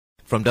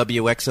From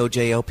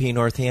WXOJLP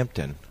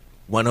Northampton,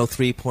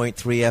 103.3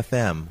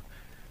 FM,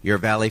 your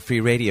Valley Free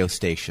radio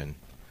station.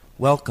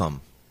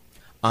 Welcome.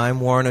 I'm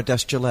Warren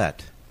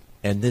Odess-Gillette,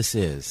 and this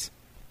is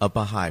A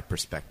Baha'i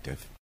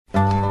Perspective.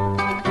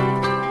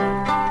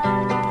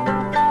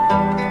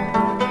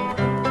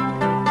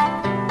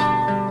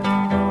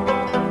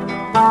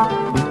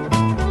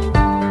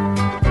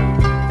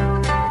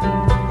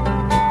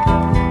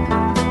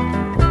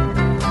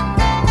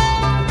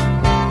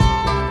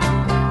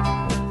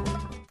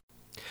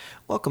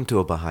 Welcome to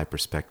A Baha'i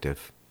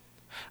Perspective.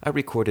 I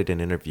recorded an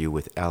interview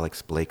with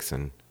Alex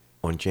Blakeson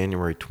on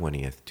January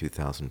 20th,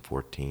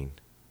 2014.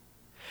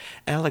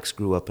 Alex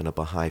grew up in a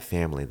Baha'i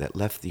family that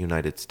left the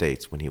United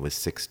States when he was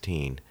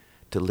 16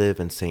 to live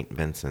in St.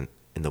 Vincent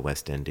in the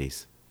West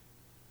Indies.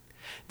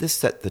 This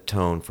set the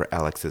tone for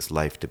Alex's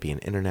life to be an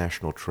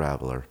international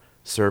traveler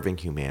serving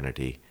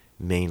humanity,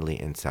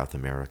 mainly in South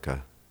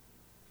America.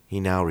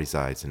 He now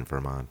resides in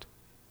Vermont.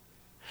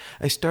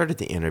 I started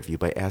the interview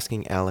by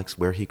asking Alex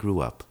where he grew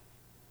up.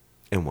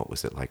 And what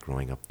was it like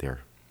growing up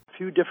there? A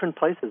few different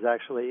places,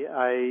 actually.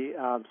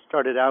 I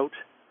started out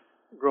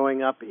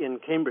growing up in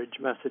Cambridge,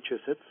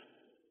 Massachusetts,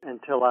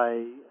 until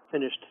I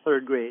finished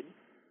third grade,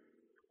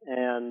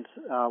 and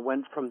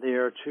went from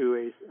there to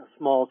a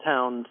small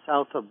town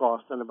south of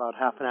Boston, about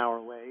half an hour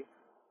away,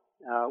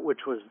 which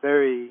was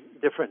very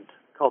different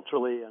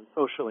culturally and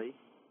socially,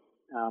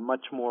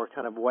 much more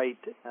kind of white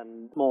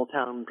and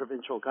small-town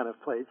provincial kind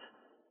of place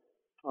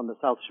on the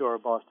south shore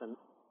of Boston.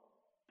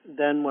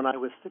 Then when I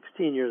was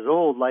 16 years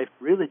old, life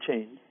really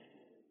changed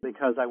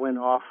because I went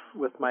off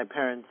with my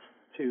parents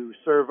to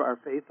serve our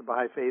faith, the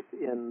Baha'i faith,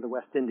 in the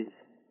West Indies.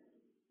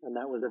 And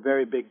that was a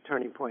very big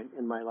turning point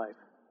in my life.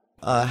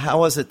 How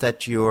was it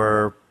that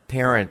your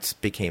parents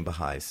became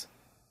Baha'is?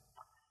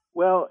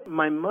 Well,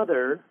 my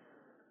mother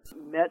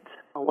met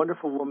a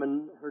wonderful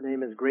woman, her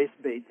name is Grace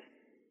Bates,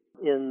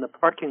 in the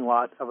parking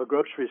lot of a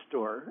grocery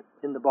store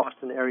in the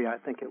Boston area, I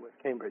think it was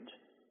Cambridge.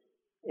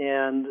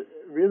 And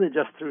really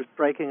just through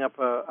striking up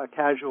a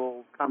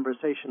casual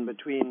conversation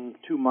between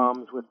two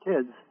moms with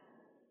kids,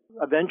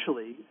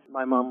 eventually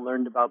my mom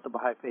learned about the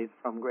Baha'i faith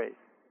from Grace.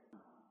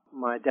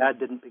 My dad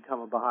didn't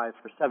become a Baha'i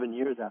for 7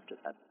 years after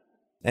that.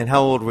 And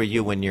how old were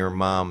you when your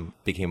mom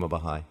became a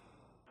Baha'i?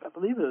 I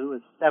believe it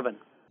was 7.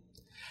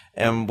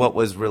 And what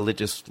was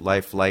religious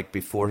life like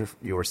before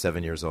you were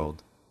 7 years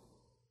old?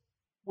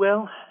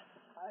 Well,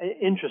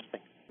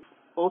 interesting.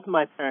 Both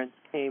my parents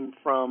came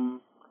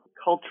from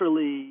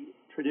culturally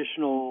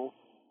traditional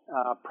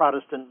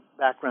Protestant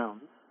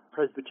backgrounds,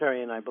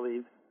 Presbyterian, I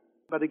believe.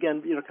 But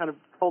again, kind of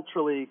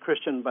culturally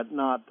Christian, but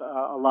not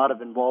a lot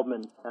of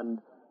involvement. And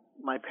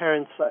my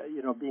parents,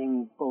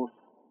 being both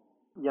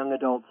young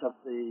adults of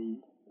the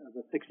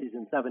 60s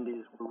and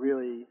 70s, were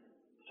really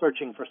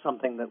searching for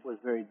something that was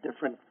very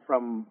different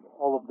from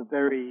all of the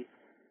very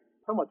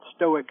somewhat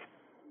stoic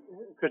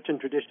Christian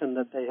tradition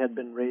that they had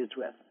been raised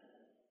with.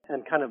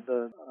 And kind of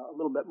a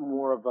little bit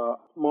more of a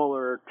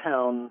smaller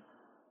town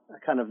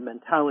kind of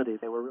mentality.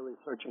 They were really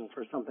searching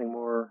for something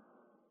more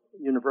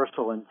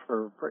universal and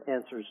for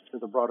answers to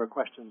the broader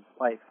questions of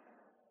life.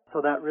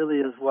 So that really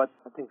is what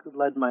I think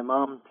led my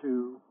mom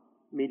to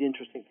meet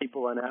interesting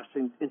people and ask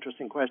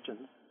interesting questions.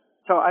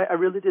 So I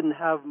really didn't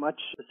have much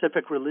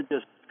specific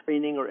religious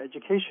training or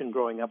education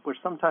growing up, which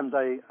sometimes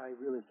I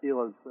really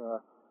feel is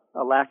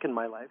a lack in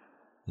my life,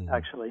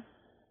 actually,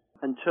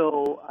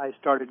 until I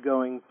started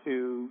going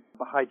to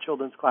Baha'i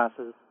children's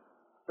classes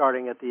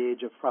starting at the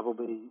age of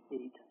probably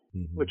 8.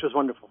 Which was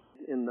wonderful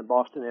in the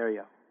Boston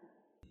area.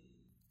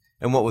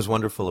 And what was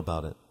wonderful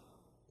about it?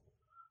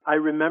 I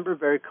remember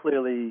very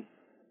clearly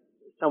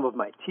some of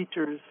my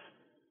teachers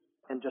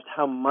and just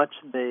how much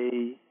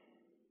they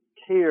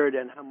cared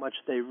and how much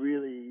they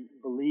really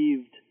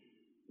believed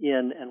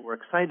in and were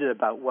excited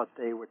about what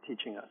they were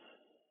teaching us.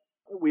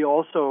 We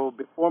also,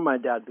 before my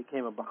dad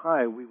became a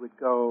Baha'i, we would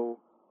go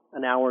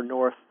an hour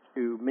north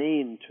to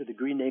Maine to the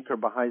Green Acre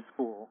Baha'i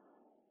School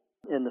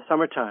in the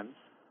summer times.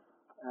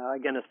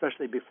 Again,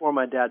 especially before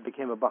my dad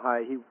became a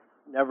Baha'i, he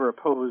never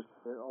opposed,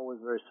 always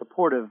very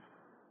supportive,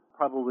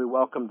 probably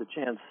welcomed the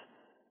chance,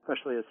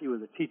 especially as he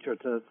was a teacher,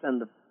 to send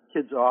the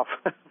kids off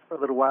for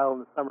a little while in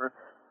the summer.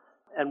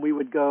 And we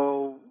would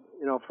go,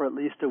 for at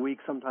least a week,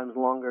 sometimes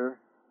longer.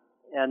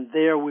 And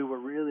there we were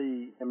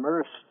really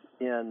immersed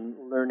in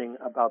learning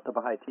about the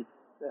Baha'i teachings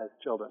as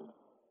children.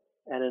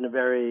 And in a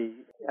very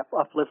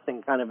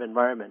uplifting kind of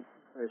environment,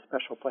 a very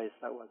special place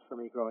that was for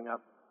me growing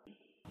up.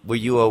 Were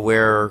you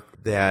aware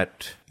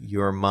that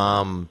your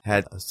mom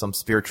had some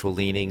spiritual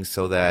leanings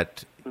so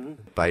that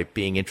by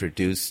being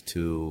introduced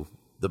to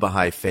the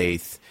Baha'i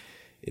faith,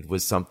 it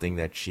was something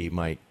that she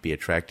might be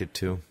attracted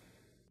to?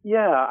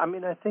 Yeah,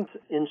 I think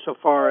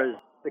insofar as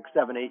 6,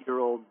 7,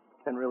 8-year-olds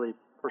can really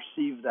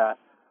perceive that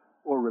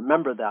or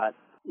remember that,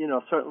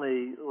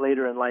 certainly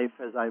later in life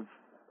as I've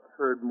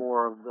heard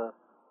more of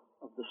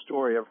the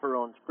story of her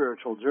own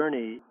spiritual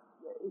journey,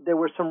 there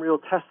were some real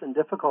tests and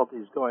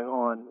difficulties going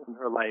on in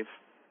her life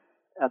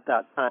at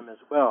that time as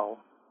well.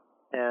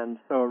 And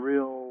so a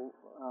real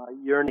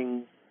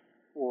yearning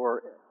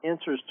for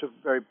answers to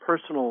very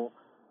personal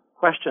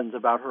questions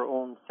about her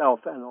own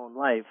self and own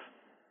life,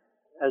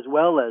 as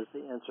well as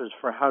the answers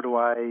for how do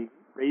I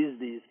raise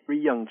these 3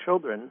 young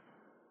children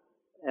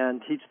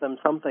and teach them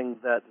something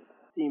that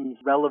seems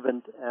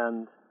relevant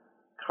and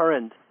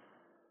current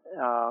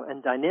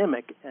and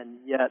dynamic, and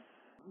yet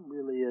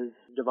really is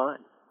divine.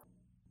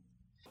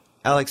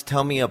 Alex,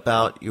 tell me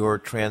about your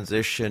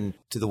transition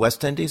to the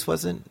West Indies,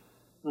 was it?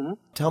 Mm-hmm.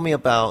 Tell me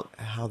about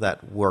how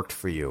that worked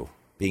for you,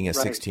 being a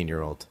Right.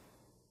 16-year-old.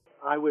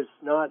 I was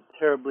not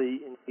terribly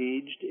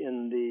engaged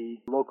in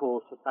the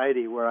local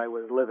society where I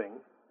was living.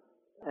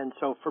 And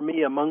so for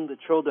me, among the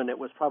children, it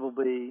was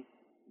probably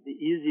the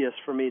easiest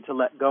for me to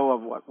let go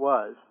of what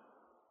was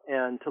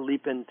and to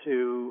leap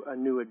into a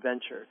new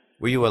adventure.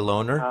 Were you a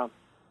loner?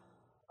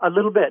 A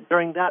little bit.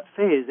 During that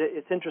phase,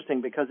 it's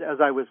interesting because as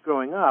I was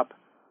growing up,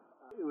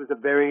 it was a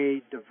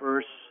very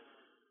diverse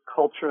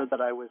culture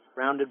that I was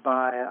surrounded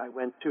by. I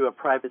went to a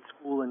private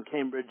school in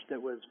Cambridge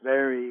that was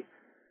very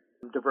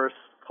diverse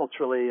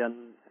culturally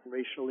and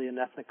racially and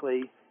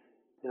ethnically.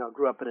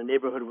 Grew up in a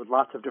neighborhood with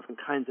lots of different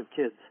kinds of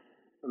kids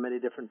from many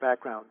different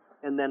backgrounds,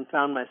 and then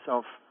found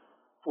myself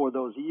for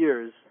those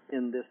years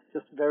in this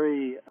just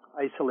very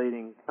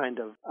isolating kind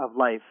of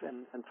life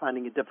and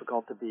finding it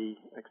difficult to be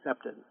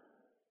accepted.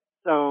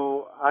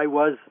 So I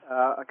was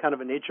a kind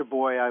of a nature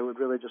boy. I would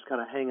really just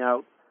kind of hang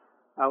out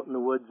in the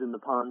woods, in the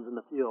ponds, in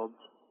the fields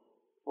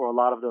for a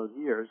lot of those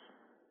years.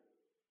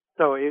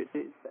 So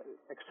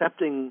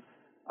accepting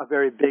a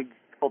very big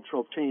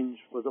cultural change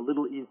was a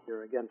little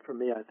easier, again, for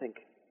me, I think,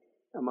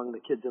 among the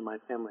kids in my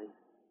family.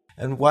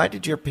 And why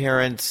did your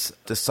parents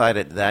decide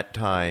at that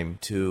time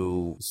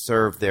to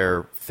serve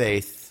their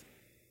faith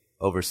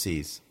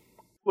overseas?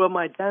 Well,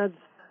 my dad's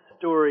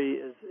story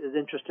is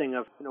interesting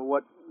of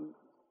what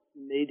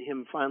made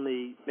him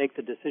finally make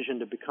the decision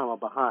to become a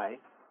Baha'i.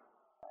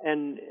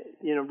 And,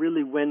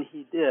 really when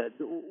he did,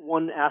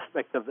 one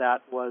aspect of that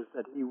was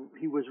that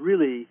he was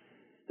really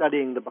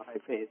studying the Baha'i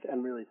faith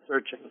and really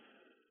searching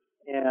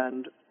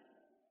and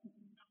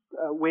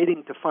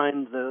waiting to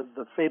find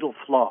the fatal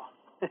flaw,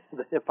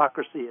 the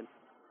hypocrisy.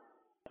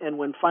 And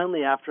when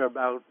finally, after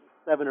about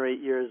 7 or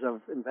 8 years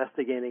of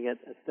investigating it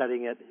and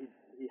studying it,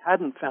 he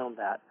hadn't found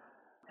that.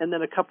 And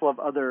then a couple of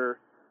other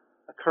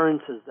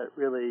occurrences that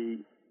really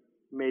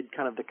made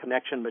kind of the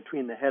connection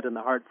between the head and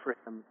the heart for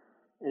him,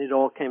 and it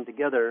all came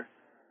together.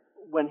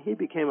 When he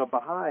became a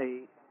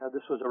Baha'i,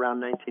 this was around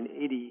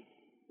 1980,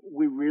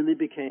 we really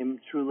became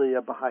truly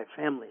a Baha'i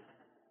family.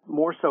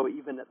 More so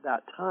even at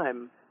that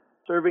time,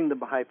 serving the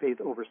Baha'i faith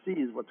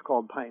overseas, what's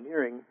called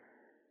pioneering,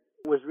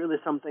 was really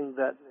something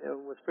that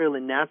was fairly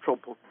natural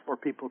for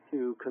people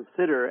to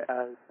consider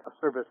as a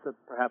service that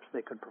perhaps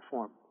they could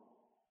perform.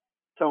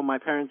 So my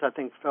parents, I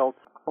think, felt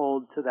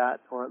called to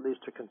that, or at least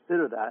to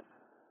consider that,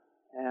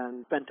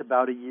 and spent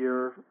about a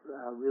year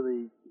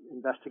really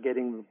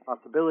investigating the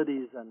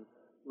possibilities and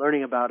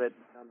learning about it,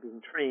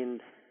 being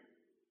trained.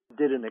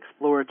 Did an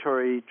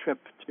exploratory trip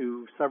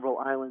to several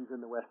islands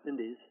in the West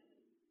Indies,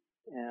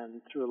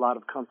 and through a lot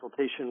of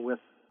consultation with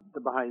the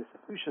Baha'i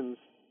institutions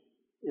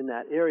in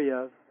that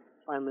area,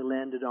 finally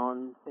landed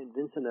on St.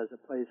 Vincent as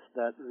a place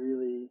that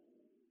really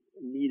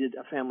needed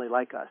a family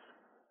like us.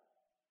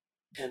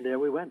 And there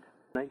we went,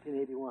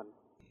 1981.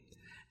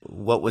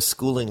 What was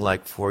schooling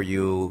like for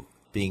you,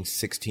 being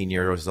 16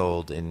 years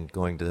old and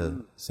going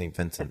to St.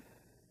 Vincent?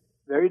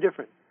 Very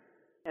different.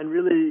 And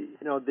really,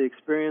 the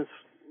experience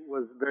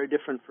was very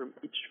different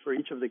for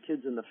each of the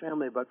kids in the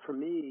family. But for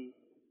me,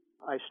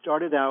 I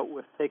started out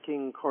with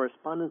taking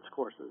correspondence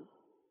courses.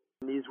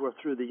 And these were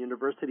through the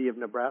University of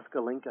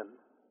Nebraska-Lincoln.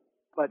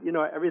 But,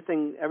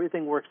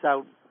 everything works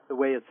out the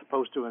way it's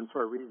supposed to and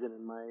for a reason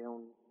in my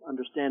own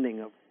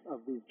understanding of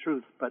these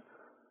truths. But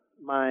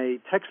my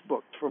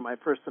textbooks for my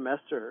first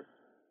semester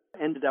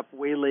ended up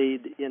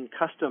waylaid in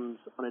customs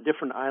on a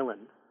different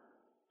island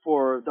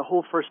for the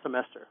whole first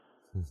semester.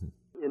 Mm-hmm.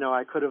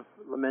 I could have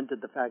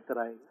lamented the fact that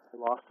I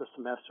lost a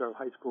semester of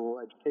high school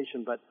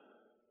education, but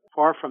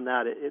far from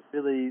that, it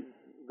really,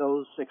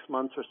 those 6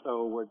 months or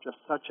so were just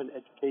such an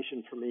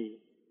education for me,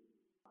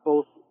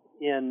 both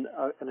in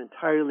an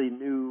entirely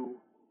new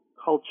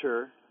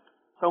culture.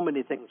 So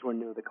many things were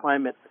new, the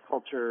climate, the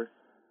culture.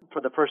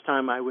 For the first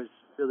time, I was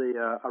really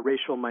a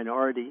racial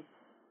minority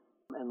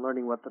and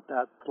learning what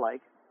that's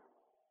like.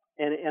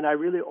 And I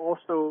really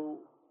also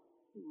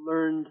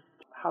learned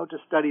how to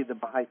study the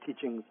Baha'i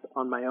teachings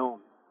on my own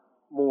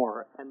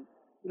more. And,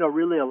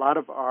 really a lot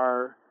of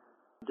our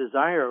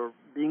desire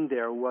being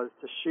there was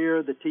to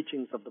share the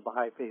teachings of the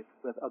Baha'i faith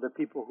with other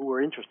people who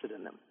were interested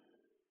in them.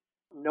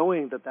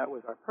 Knowing that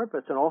was our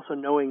purpose, and also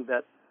knowing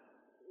that,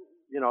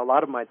 a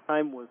lot of my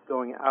time was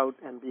going out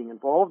and being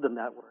involved in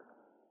that work.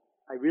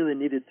 I really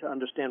needed to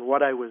understand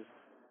what I was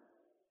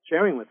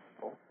sharing with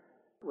people.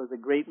 It was a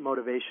great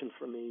motivation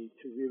for me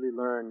to really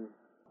learn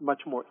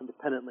much more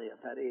independently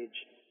at that age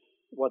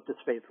what this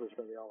faith was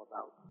really all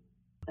about.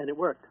 And it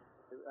worked.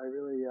 I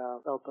really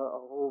felt a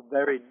whole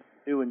very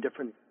new and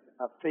different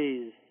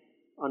phase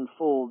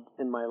unfold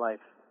in my life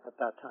at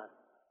that time.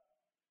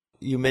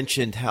 You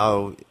mentioned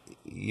how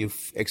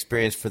you've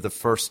experienced for the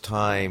first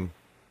time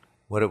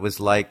what it was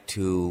like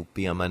to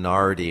be a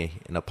minority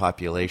in a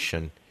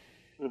population.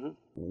 Mm-hmm.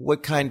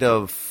 What kind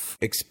of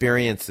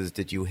experiences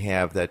did you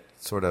have that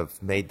sort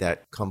of made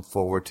that come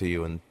forward to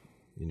you in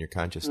your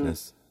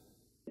consciousness?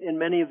 In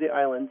many of the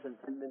islands, and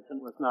St.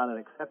 Vincent was not an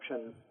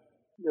exception,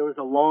 there was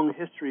a long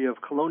history of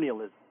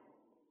colonialism.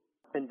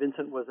 St.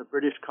 Vincent was a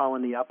British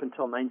colony up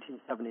until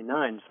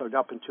 1979, so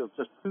up until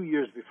just 2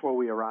 years before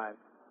we arrived.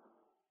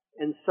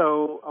 And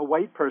so a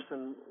white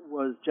person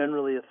was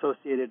generally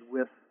associated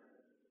with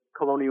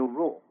colonial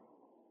rule,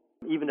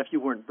 even if you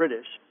weren't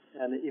British,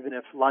 and even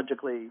if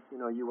logically,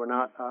 you were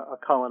not a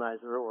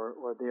colonizer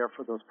or there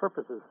for those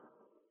purposes.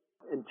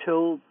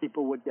 Until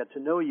people would get to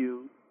know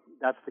you,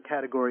 that's the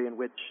category in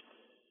which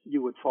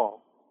you would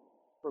fall.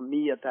 For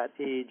me at that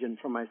age, and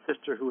for my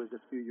sister who was a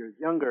few years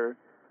younger,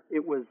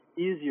 it was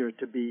easier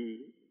to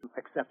be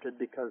accepted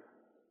because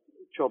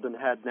children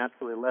had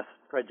naturally less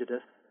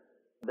prejudice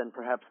than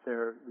perhaps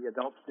the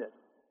adults did.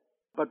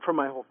 But for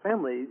my whole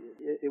family,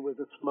 it was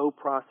a slow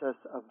process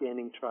of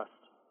gaining trust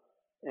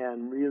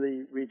and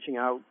really reaching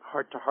out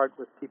heart to heart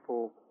with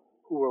people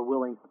who were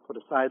willing to put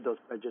aside those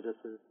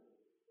prejudices.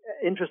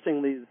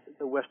 Interestingly,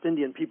 the West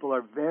Indian people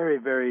are very,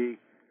 very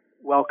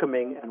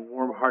welcoming and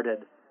warm-hearted.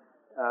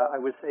 I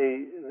would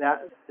say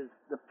that is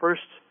the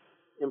first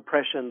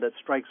impression that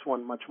strikes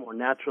one much more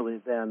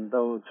naturally than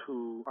those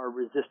who are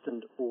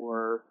resistant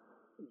or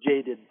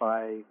jaded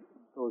by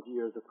those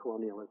years of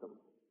colonialism.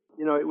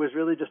 It was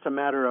really just a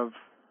matter of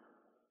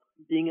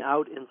being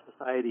out in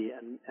society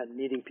and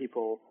meeting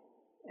people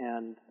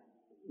and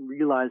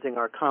realizing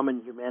our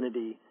common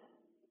humanity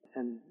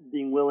and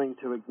being willing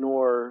to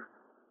ignore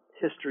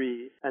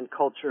history and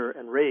culture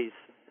and race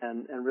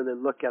and really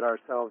look at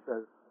ourselves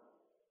as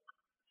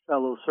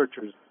fellow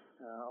searchers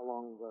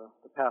along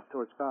the path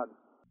towards God.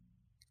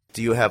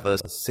 Do you have a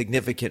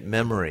significant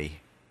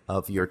memory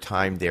of your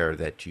time there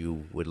that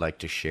you would like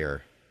to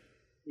share?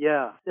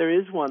 Yeah, there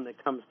is one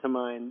that comes to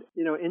mind.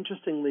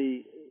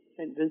 Interestingly,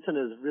 St. Vincent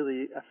is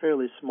really a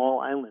fairly small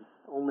island,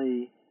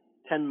 only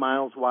 10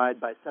 miles wide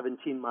by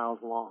 17 miles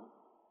long.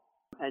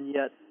 And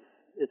yet,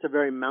 it's a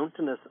very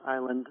mountainous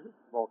island,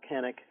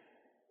 volcanic.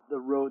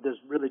 There's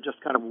really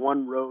just kind of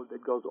one road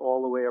that goes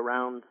all the way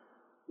around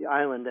the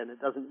island, and it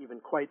doesn't even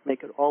quite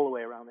make it all the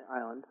way around the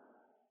island.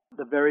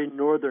 The very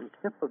northern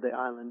tip of the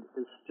island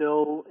is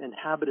still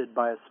inhabited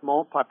by a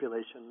small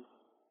population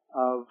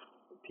of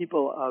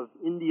people of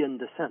Indian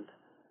descent,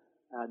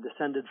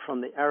 descended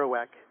from the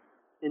Arawak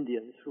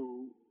Indians,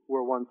 who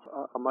were once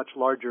a much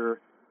larger,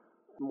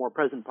 more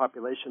present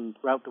population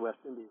throughout the West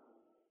Indies.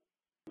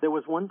 There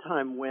was one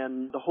time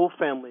when the whole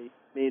family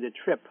made a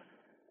trip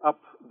up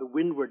the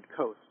windward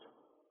coast,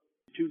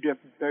 two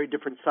very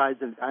different sides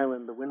of the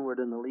island, the windward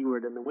and the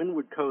leeward, and the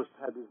windward coast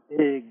had these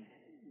big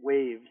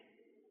waves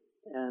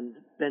and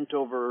bent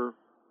over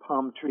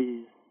palm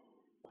trees.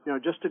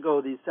 Just to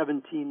go these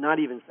not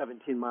even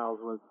 17 miles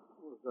was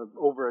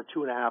over a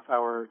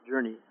 2.5-hour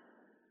journey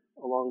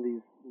along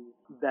these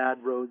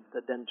bad roads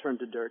that then turned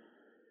to dirt.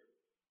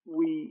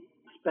 We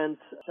spent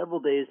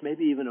several days,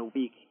 maybe even a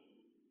week,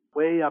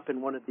 way up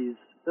in one of these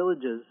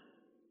villages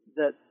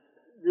that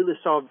really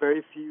saw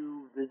very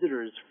few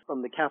visitors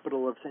from the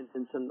capital of St.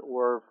 Vincent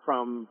or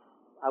from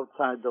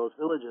outside those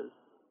villages.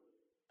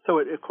 So,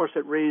 of course,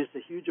 it raised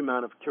a huge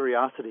amount of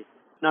curiosity.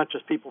 Not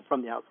just people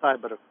from the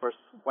outside, but, of course,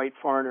 white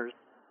foreigners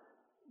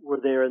were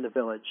there in the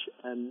village.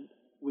 And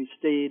we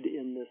stayed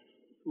in this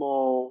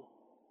small,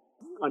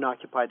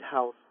 unoccupied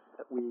house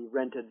that we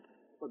rented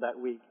for that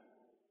week.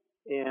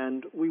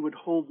 And we would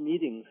hold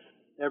meetings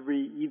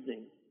every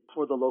evening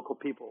for the local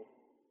people.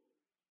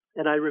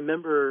 And I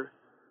remember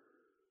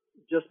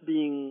just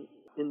being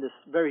in this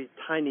very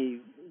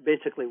tiny,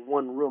 basically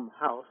one-room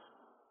house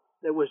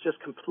that was just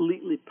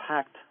completely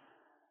packed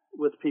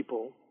with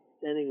people,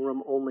 standing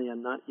room only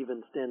and not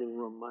even standing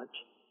room much.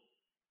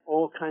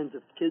 All kinds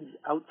of kids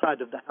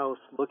outside of the house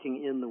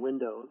looking in the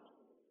windows,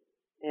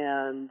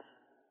 and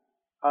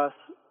us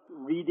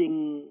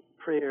reading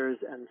prayers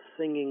and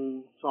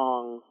singing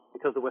songs,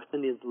 because the West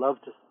Indians love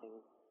to sing,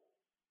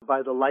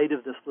 by the light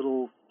of this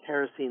little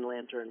kerosene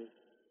lantern.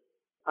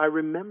 I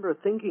remember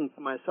thinking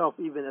to myself,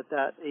 even at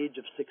that age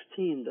of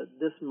 16, that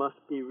this must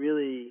be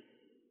really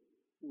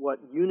what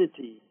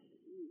unity,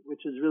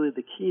 which is really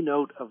the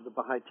keynote of the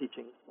Baha'i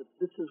teaching, that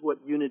this is what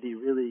unity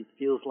really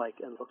feels like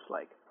and looks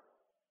like.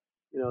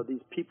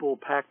 These people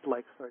packed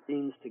like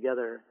sardines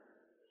together,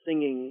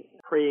 singing,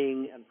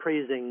 praying, and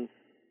praising,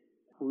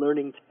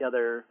 learning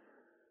together.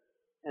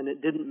 And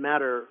it didn't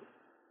matter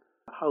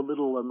how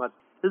little or much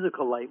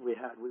physical light we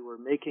had. We were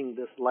making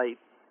this light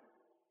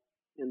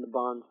in the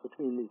bonds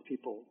between these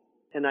people.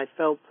 And I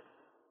felt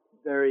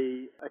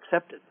very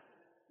accepted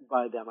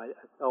by them. I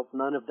felt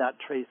none of that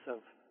trace of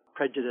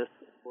prejudice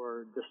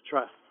or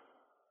distrust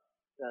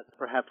that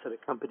perhaps had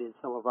accompanied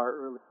some of our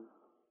early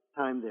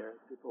time there.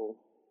 People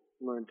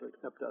learned to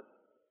accept us.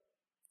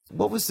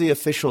 What was the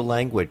official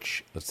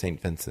language of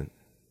St. Vincent?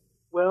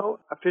 Well,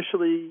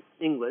 officially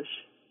English,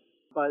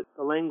 but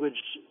the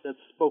language that's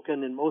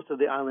spoken in most of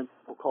the islands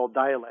are called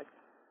dialect.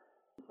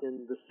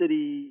 In the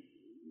city,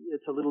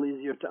 it's a little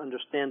easier to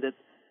understand it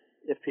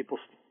if people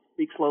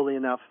speak slowly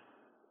enough.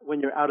 When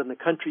you're out in the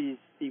country,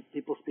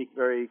 people speak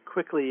very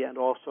quickly and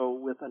also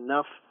with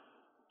enough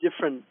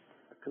different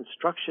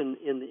construction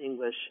in the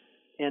English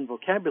and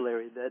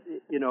vocabulary that,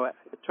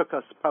 it took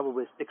us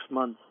probably 6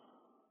 months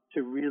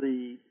to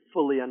really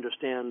fully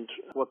understand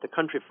what the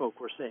country folk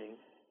were saying.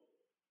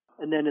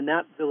 And then in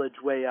that village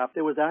way up,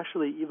 there was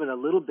actually even a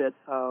little bit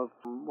of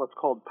what's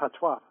called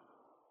patois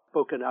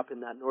spoken up in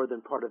that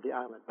northern part of the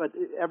island. But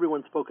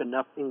everyone spoke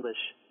enough English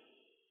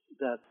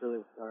that really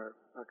was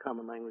our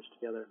common language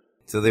together.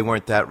 So they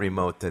weren't that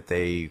remote that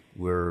they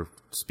were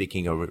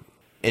speaking a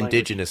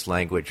indigenous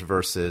language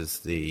versus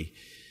the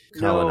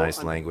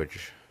colonized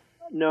language.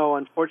 No,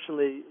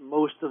 unfortunately,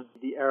 most of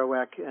the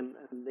Arawak and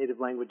native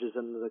languages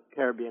in the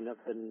Caribbean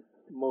have been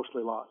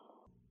mostly lost.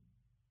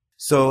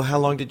 So how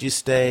long did you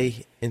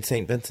stay in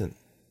St. Vincent?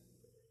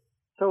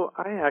 So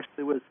I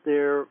actually was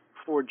there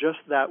for just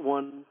that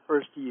one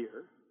first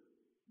year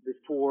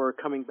before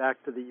coming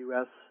back to the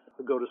U.S.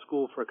 to go to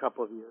school for a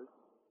couple of years,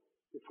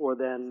 before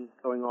then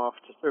going off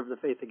to serve the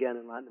faith again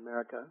in Latin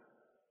America.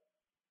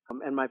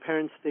 And my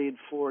parents stayed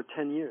for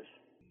 10 years.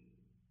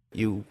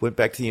 You went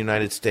back to the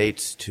United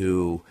States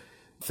to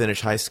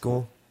finish high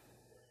school?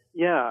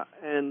 Yeah,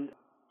 and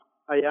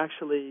I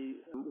actually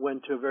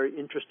went to a very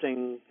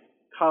interesting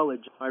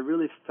college. I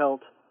really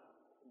felt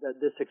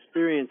that this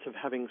experience of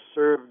having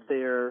served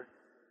there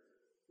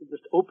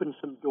just opened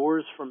some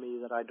doors for me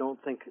that I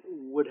don't think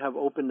would have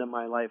opened in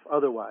my life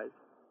otherwise.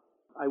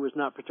 I was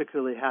not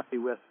particularly happy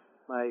with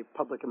my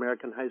public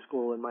American high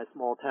school in my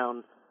small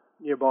town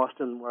near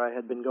Boston, where I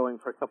had been going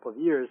for a couple of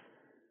years.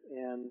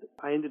 And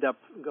I ended up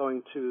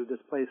going to this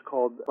place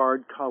called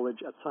Bard College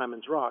at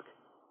Simon's Rock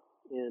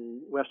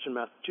in western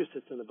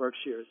Massachusetts in the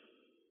Berkshires.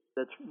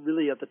 That's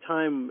really at the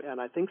time,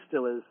 and I think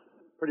still is,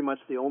 pretty much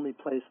the only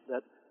place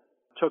that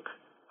took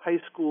high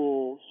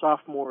school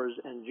sophomores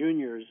and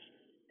juniors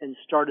and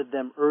started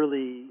them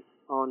early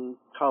on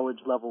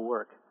college-level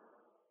work.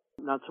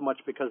 Not so much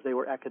because they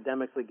were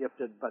academically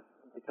gifted, but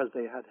because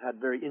they had had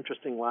very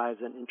interesting lives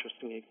and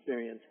interesting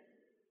experience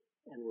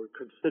and were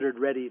considered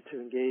ready to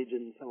engage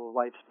in some of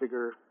life's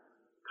bigger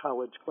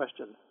college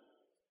questions.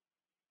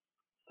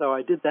 So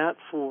I did that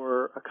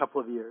for a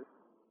couple of years.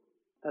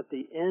 At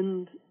the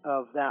end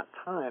of that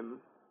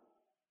time,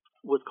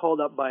 was called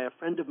up by a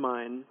friend of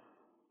mine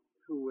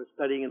who was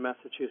studying in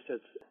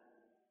Massachusetts,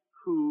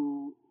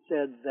 who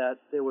said that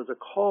there was a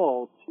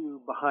call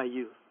to Baha'i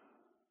youth.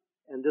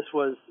 And this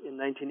was in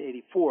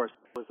 1984. It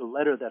was a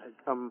letter that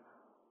had come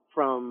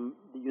from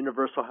the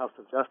Universal House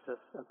of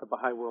Justice at the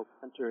Baha'i World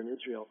Center in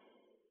Israel.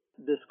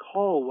 This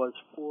call was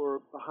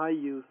for Baha'i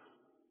youth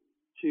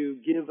to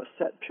give a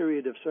set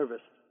period of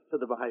service to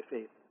the Baha'i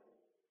faith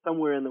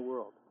somewhere in the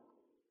world.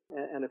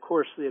 And of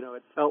course,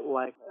 it felt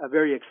like a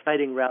very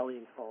exciting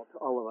rallying call to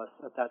all of us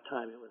at that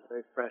time. It was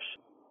very fresh.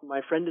 My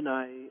friend and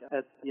I,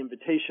 at the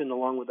invitation,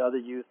 along with other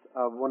youth,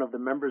 of one of the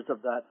members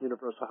of that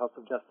Universal House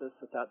of Justice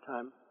at that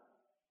time,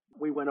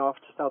 we went off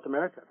to South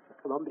America,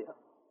 to Colombia.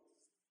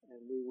 And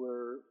we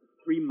were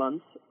 3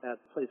 months at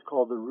a place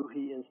called the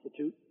Ruhi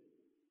Institute,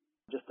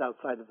 just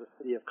outside of the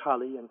city of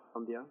Cali in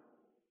Colombia.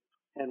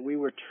 And we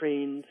were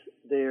trained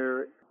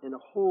there in a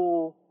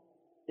whole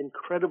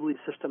incredibly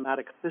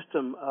systematic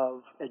system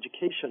of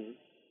education,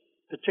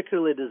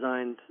 particularly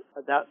designed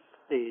at that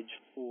stage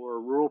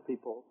for rural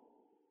people,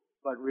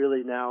 but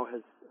really now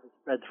has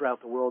spread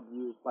throughout the world,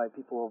 used by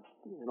people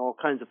in all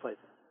kinds of places.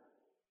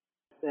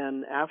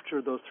 Then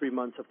after those 3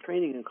 months of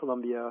training in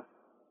Colombia,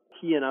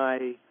 he and I,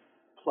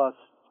 plus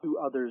 2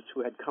 others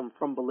who had come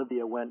from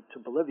Bolivia, went to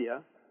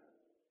Bolivia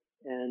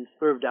and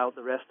served out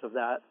the rest of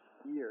that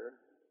year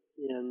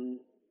in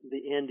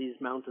the Andes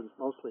Mountains,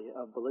 mostly,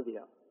 of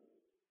Bolivia,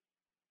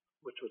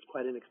 which was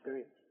quite an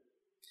experience.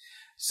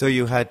 So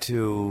you had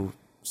to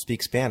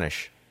speak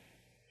Spanish.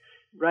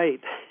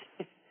 Right.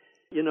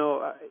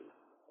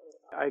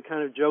 I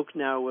kind of joke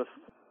now with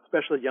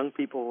especially young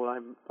people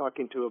I'm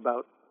talking to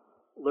about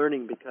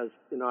learning because,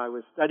 I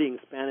was studying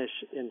Spanish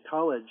in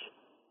college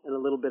and a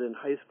little bit in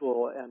high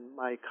school, and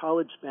my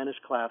college Spanish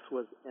class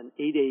was an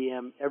 8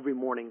 a.m. every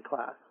morning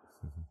class.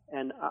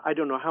 And I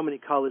don't know how many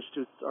college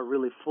students are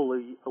really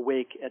fully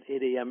awake at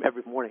 8 a.m.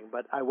 every morning,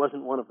 but I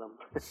wasn't one of them.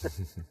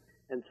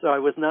 And so I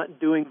was not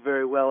doing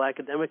very well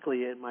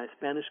academically in my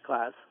Spanish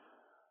class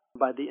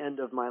by the end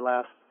of my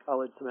last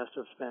college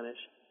semester of Spanish.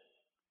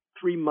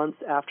 3 months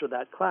after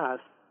that class,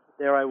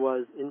 there I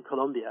was in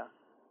Colombia,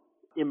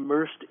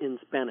 immersed in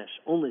Spanish,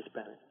 only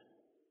Spanish.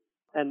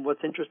 And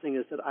what's interesting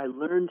is that I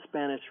learned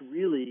Spanish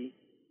really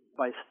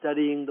by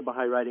studying the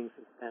Baha'i writings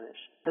in Spanish,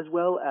 as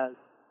well as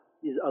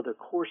these other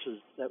courses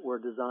that were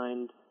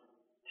designed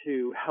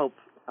to help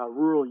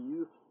rural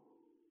youth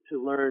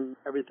to learn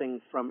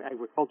everything from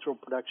agricultural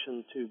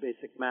production to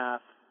basic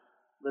math,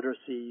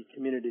 literacy,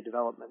 community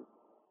development.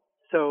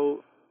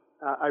 So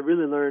I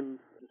really learned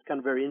this kind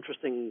of very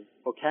interesting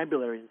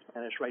vocabulary in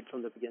Spanish right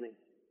from the beginning.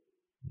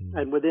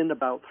 And within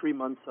about 3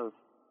 months of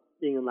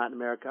being in Latin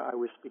America, I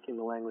was speaking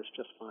the language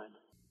just fine.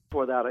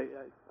 Before that,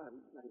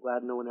 I'm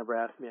glad no one ever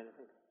asked me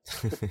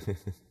anything.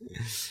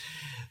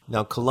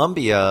 Now,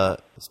 Colombia,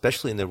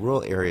 especially in the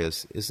rural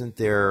areas, isn't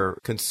there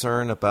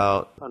concern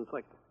about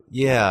conflict?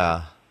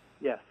 Yeah.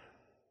 Yes.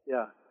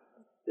 Yeah.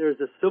 There's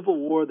a civil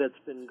war that's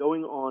been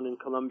going on in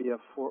Colombia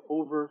for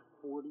over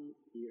 40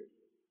 years,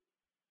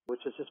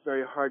 which is just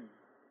very hard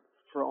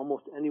for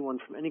almost anyone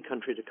from any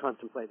country to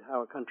contemplate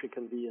how a country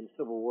can be in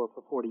civil war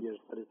for 40 years,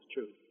 but it's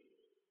true.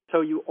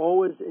 So you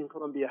always in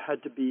Colombia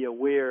had to be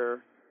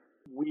aware,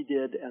 we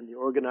did, and the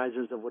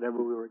organizers of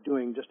whatever we were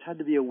doing just had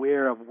to be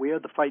aware of where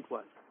the fight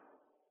was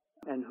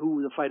and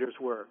who the fighters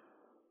were.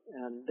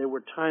 And there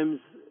were times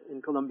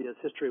in Colombia's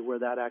history where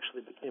that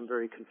actually became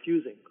very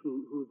confusing,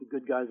 who the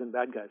good guys and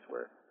bad guys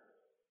were.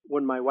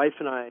 When my wife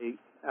and I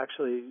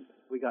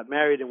we got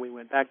married and we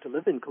went back to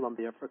live in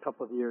Colombia for a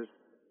couple of years,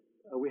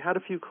 we had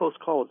a few close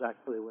calls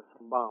actually with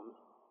some bombs.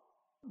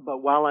 But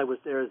while I was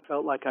there, it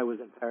felt like I was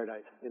in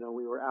paradise. You know,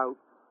 we were out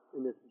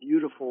in this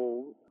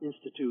beautiful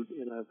institute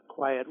in a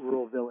quiet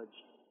rural village,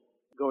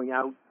 going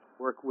out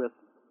to work with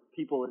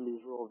people in these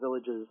rural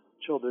villages,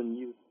 children,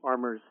 youth,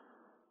 farmers.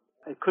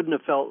 I couldn't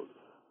have felt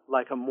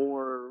like a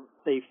more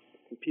safe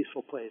and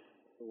peaceful place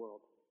in the world.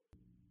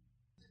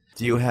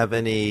 Do you have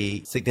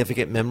any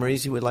significant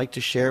memories you would like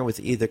to share with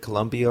either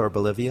Colombia or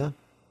Bolivia?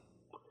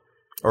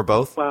 Or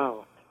both?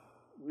 Wow,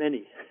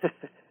 many.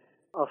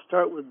 I'll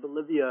start with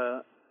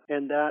Bolivia,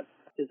 and that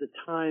is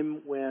a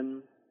time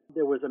when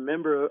there was a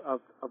member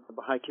of the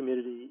Baha'i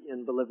community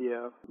in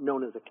Bolivia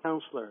known as a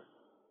counselor,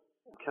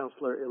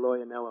 Counselor Eloy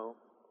Anello.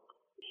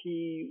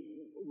 He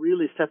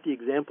really set the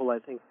example, I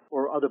think,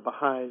 for other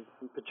Baha'is,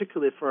 and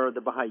particularly for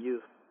the Baha'i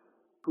youth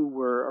who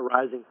were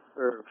arising to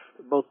serve,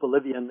 both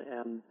Bolivian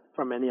and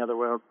from any other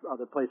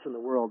place in the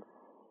world.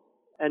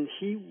 And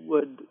he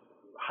would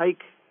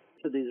hike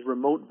to these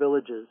remote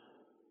villages,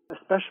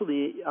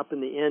 especially up in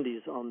the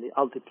Andes on the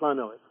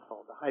Altiplano, it's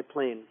called, the high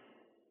plain.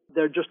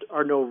 There just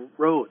are no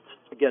roads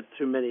to get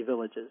to many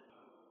villages.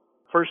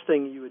 First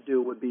thing you would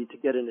do would be to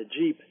get in a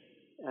Jeep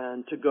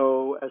and to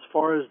go as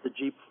far as the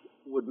Jeep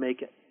would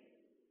make it.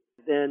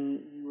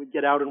 Then you would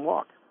get out and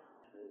walk.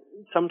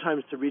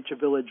 Sometimes to reach a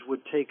village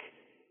would take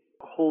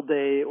a whole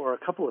day or a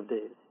couple of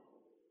days.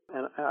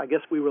 And I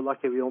guess we were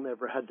lucky we only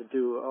ever had to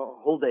do a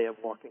whole day of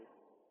walking.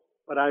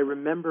 But I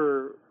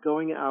remember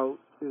going out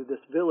to this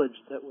village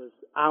that was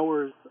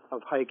hours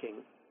of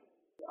hiking.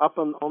 Up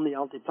on the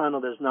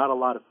Altiplano, there's not a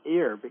lot of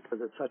air because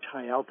it's such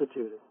high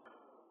altitude.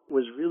 It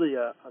was really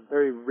a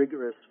very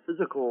rigorous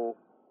physical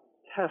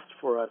test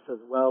for us as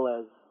well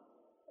as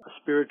a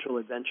spiritual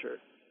adventure.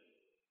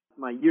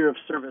 My year of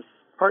service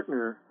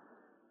partner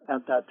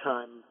at that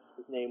time,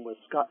 his name was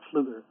Scott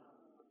Pfluger,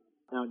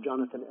 now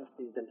Jonathan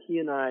Estes, and he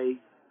and I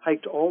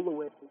hiked all the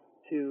way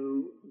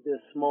to this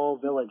small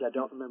village, I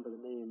don't remember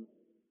the name,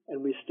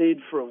 and we stayed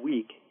for a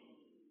week.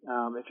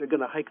 If you're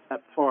going to hike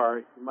that far,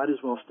 you might as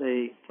well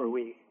stay for a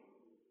week.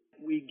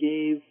 We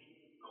gave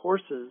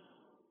courses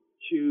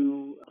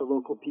to the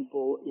local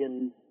people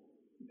in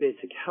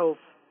basic health,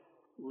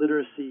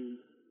 literacy,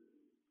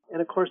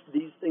 and of course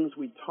these things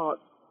we taught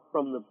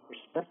from the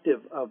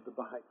perspective of the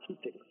Baha'i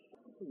teachings,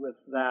 with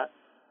that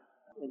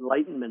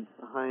enlightenment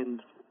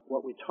behind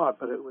what we taught,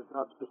 but it was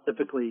not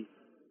specifically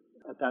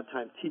at that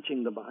time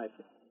teaching the Baha'i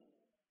faith.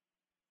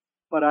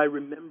 But I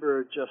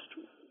remember just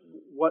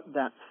what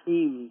that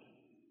seemed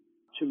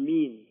to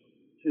mean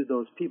to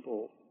those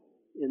people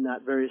in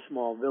that very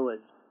small village,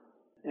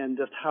 and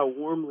just how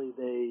warmly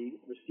they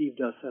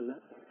received us and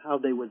how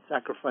they would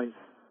sacrifice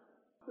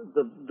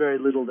the very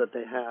little that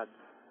they had.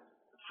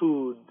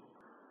 Food,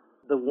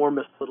 the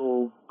warmest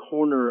little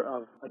corner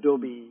of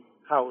adobe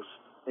house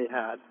they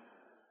had.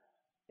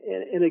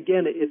 And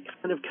again, it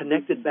kind of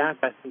connected back,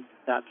 I think, to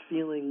that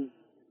feeling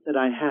that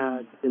I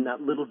had in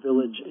that little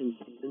village in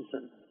St.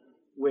 Vincent,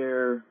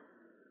 where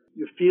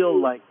you feel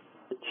like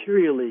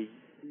materially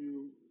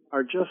you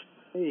are just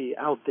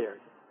out there.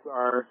 You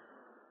are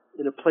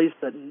in a place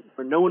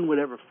where no one would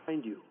ever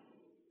find you,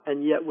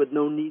 and yet with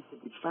no need to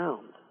be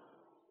found,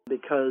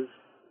 because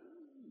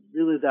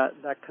really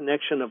that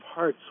connection of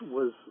hearts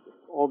was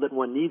all that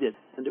one needed,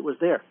 and it was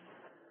there.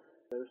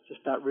 There was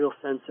just that real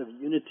sense of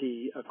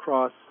unity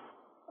across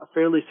a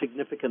fairly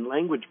significant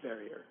language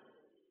barrier.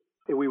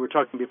 And we were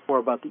talking before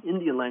about the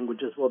Indian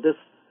languages. Well,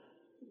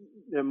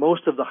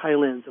 most of the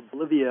highlands of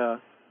Bolivia,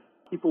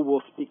 people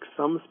will speak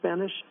some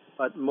Spanish,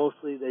 but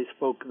mostly they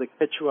spoke the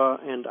Quechua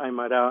and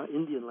Aymara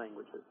Indian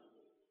languages.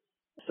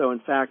 So in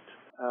fact,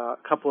 a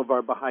couple of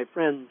our Baha'i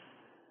friends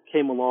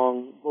came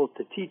along both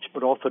to teach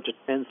but also to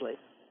translate.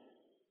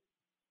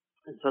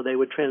 And so they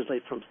would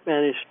translate from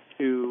Spanish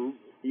to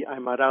the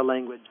Aymara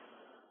language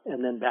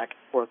and then back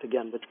and forth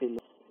again between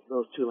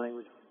those two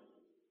languages.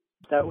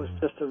 That was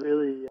just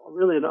really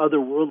an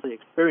otherworldly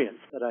experience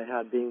that I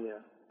had being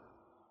there.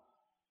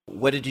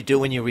 What did you do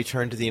when you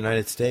returned to the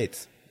United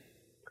States?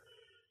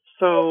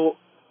 So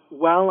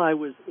while I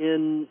was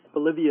in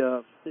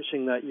Bolivia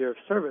finishing that year of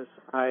service,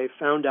 I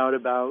found out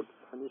about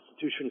an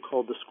institution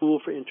called the School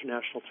for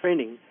International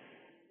Training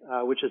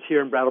which is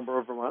here in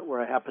Brattleboro, Vermont,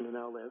 where I happen to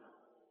now live,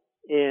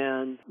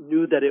 and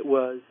knew that it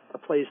was a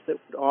place that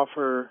would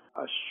offer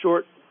a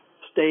short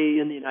stay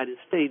in the United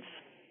States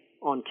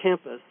on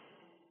campus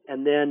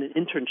and then an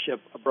internship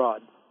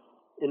abroad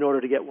in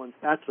order to get one's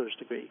bachelor's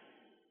degree.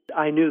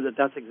 I knew that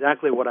that's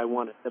exactly what I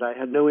wanted, that I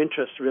had no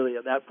interest really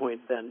at that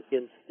point then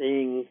in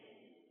staying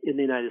in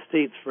the United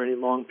States for any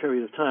long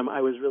period of time.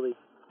 I was really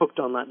hooked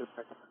on Latin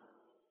America.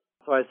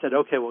 So I said,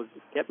 okay, well,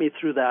 get me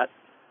through that.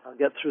 I'll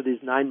get through these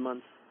 9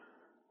 months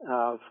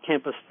of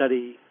campus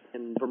study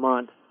in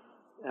Vermont,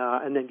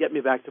 and then get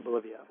me back to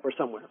Bolivia or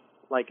somewhere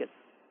like it.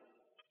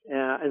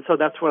 And so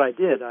that's what I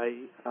did. I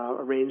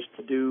arranged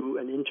to do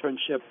an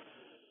internship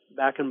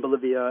back in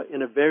Bolivia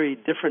in a very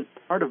different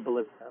part of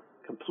Bolivia,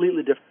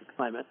 completely different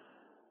climate.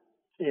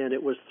 And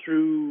it was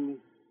through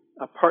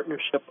a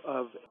partnership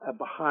of a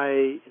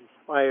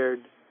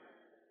Bahá'í-inspired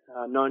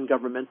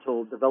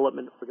non-governmental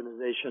development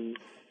organization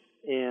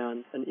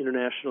and an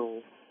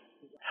international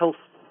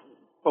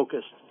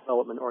health-focused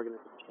development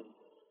organization.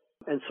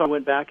 And so I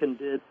went back and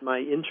did my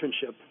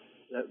internship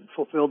that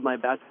fulfilled my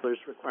bachelor's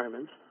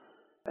requirements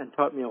and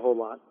taught me a whole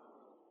lot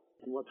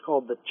in what's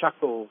called the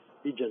Chaco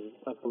region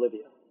of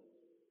Bolivia,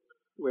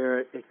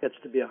 where it gets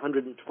to be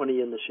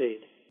 120 in the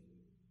shade.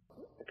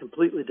 A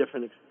completely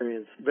different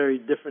experience, very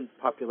different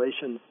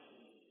population,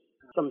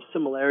 some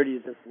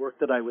similarities in the work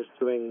that I was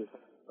doing,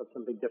 but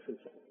some big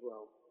differences as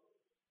well.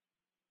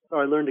 So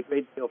I learned a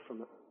great deal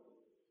from it.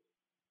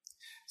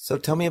 So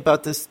tell me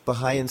about this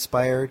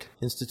Baha'i-inspired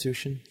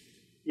institution.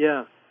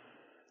 Yeah.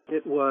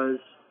 It was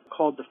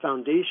called the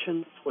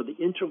Foundation for the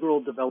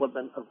Integral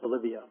Development of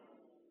Bolivia.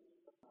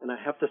 And I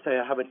have to say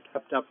I haven't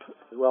kept up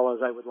as well as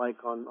I would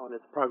like on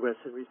its progress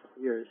in recent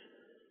years.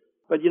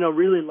 But,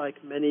 really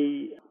like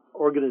many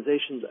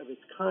organizations of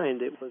its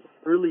kind, it was an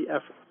early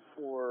effort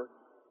for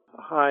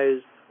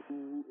Baha'is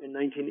who, in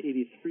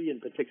 1983 in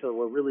particular,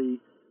 were really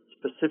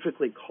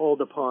specifically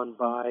called upon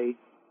by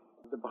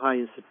the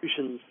Baha'i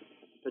institutions,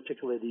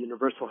 particularly the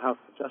Universal House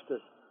of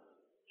Justice,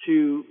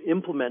 to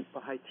implement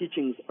Baha'i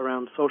teachings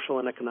around social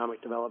and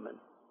economic development.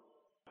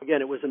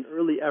 Again, it was an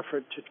early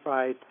effort to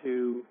try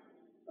to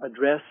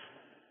address,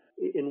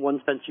 in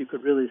one sense you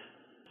could really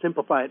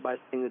simplify it by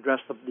saying address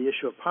the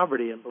issue of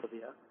poverty in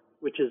Bolivia,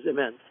 which is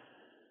immense.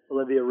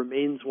 Bolivia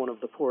remains one of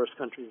the poorest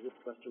countries in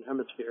the Western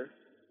Hemisphere.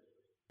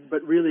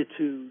 But really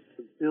to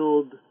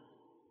build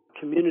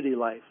community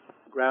life,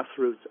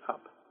 grassroots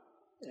up,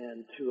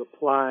 and to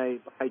apply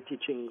Baha'i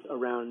teachings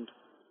around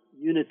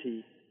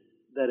unity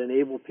that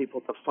enable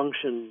people to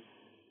function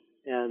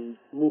and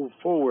move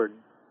forward,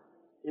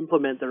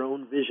 implement their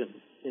own vision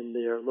in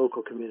their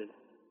local community.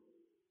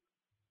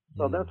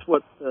 So that's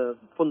what the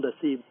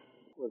Fundacib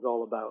was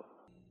all about.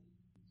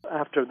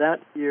 After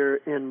that year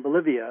in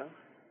Bolivia,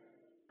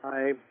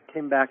 I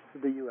came back to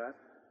the U.S.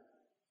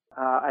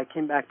 I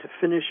came back to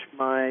finish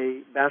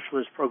my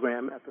bachelor's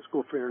program at the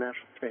School for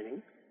International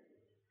Training.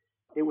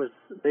 It was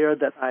there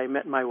that I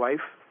met my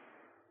wife.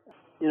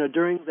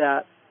 During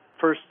that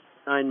first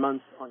 9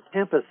 months on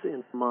campus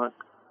in Vermont,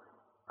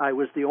 I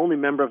was the only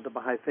member of the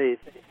Baha'i faith.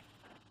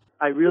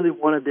 I really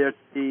wanted there to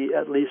be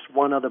at least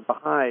one other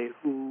Baha'i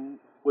who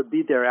would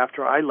be there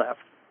after I left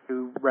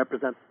to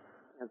represent,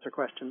 answer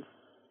questions.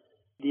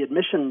 The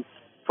admissions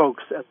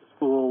folks at the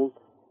school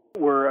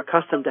were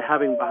accustomed to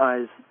having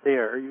Baha'is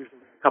there, usually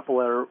a couple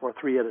or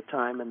three at a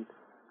time, and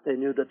they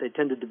knew that they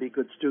tended to be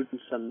good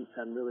students and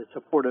really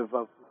supportive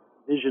of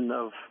the vision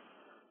of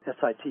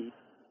SIT.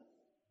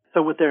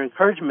 So with their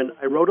encouragement,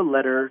 I wrote a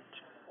letter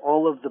to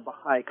all of the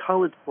Baha'i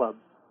college clubs,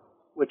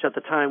 which at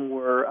the time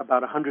were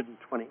about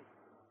 120.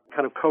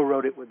 Kind of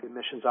co-wrote it with the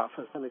admissions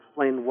office and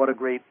explained what a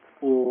great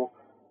school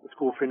the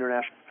School for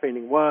International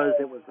Training was.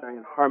 It was very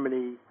in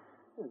harmony,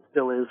 and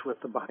still is, with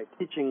the Baha'i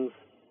teachings,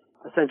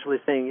 essentially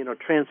saying,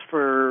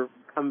 transfer,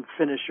 come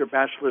finish your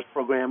bachelor's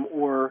program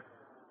or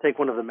take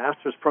one of the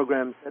master's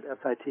programs at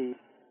SIT,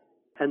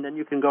 and then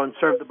you can go and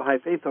serve the Baha'i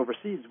faith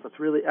overseas with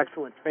really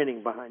excellent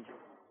training behind you.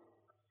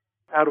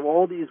 Out of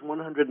all these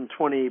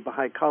 120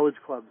 Baha'i college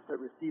clubs that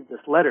received this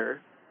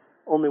letter,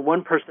 only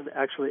one person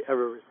actually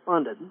ever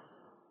responded,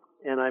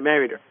 and I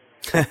married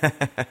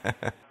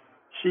her.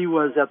 She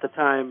was at the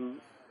time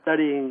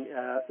studying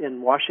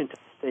in Washington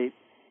State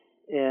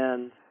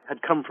and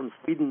had come from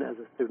Sweden as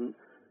a student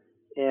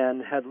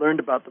and had learned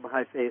about the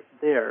Baha'i faith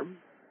there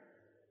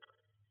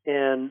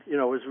and,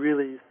 was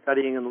really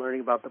studying and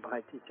learning about the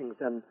Baha'i teachings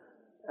and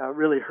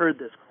really heard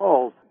this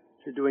call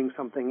to doing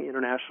something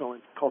international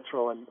and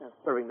cultural and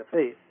serving the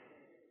faith.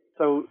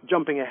 So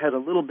jumping ahead a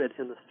little bit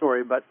in the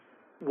story, but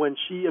when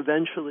she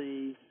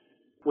eventually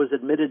was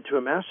admitted to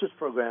a master's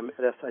program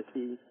at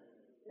SIT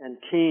and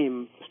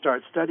came to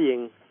start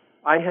studying,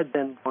 I had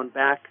then gone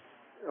back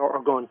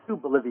or gone to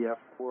Bolivia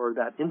for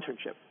that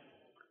internship.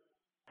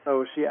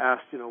 So she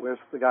asked, where's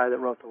the guy that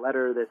wrote the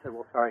letter? They said,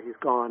 well, sorry, he's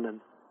gone.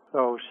 And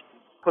so she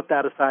put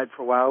that aside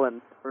for a while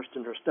and immersed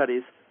in her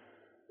studies.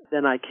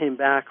 Then I came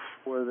back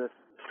for the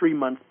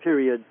 3-month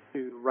period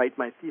to write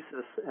my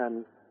thesis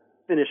and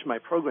finish my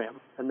program,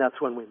 and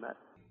that's when we met.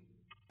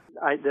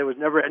 There was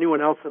never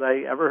anyone else that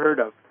I ever heard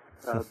of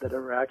that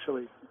ever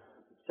actually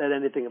said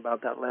anything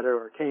about that letter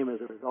or came as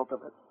a result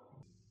of it.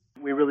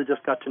 We really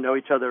just got to know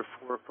each other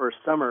for first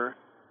summer,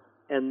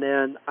 and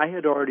then I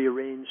had already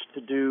arranged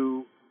to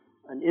do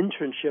an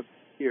internship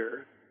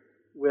here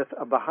with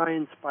a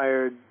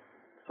Baha'i-inspired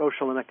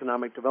social and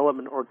economic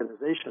development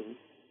organization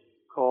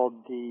called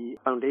the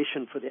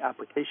Foundation for the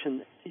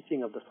Application and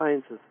Teaching of the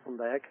Sciences,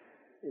 FUNDAEC,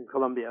 in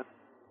Colombia.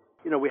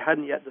 We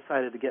hadn't yet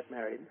decided to get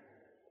married,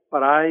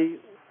 but I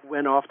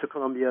went off to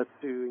Colombia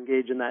to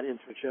engage in that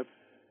internship,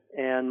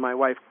 and my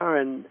wife,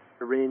 Karen,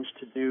 arranged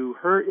to do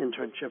her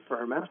internship for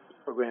her master's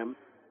program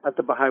at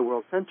the Baha'i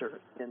World Center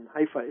in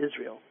Haifa,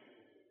 Israel.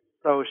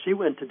 So she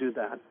went to do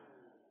that.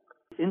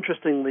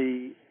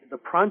 Interestingly, the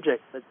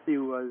project that she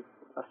was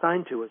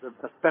assigned to was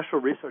a special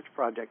research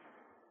project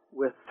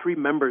with 3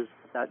 members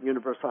of that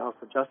Universal House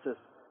of Justice,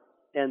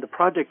 and the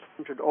project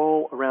centered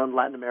all around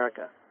Latin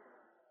America,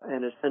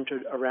 and is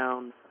centered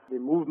around the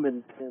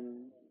movement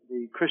in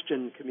the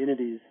Christian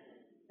communities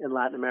in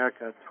Latin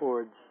America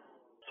towards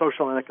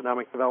social and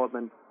economic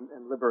development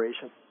and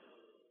liberation.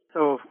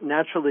 So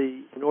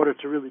naturally, in order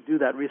to really do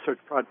that research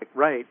project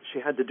right, she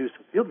had to do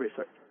some field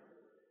research.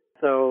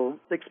 So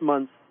 6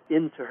 months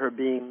into her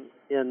being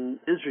in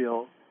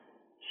Israel,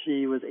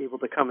 she was able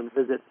to come and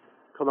visit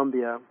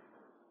Colombia,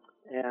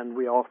 and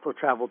we also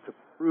traveled to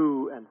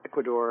Peru and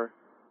Ecuador,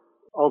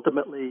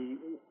 ultimately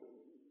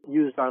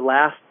used our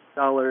last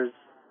dollars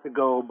to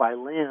go by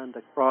land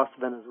across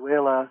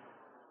Venezuela,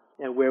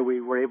 and where we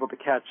were able to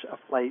catch a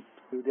flight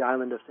to the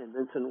island of St.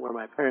 Vincent, where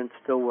my parents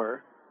still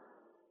were,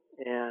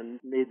 and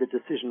made the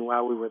decision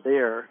while we were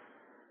there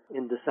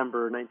in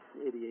December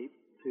 1988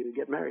 to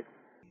get married.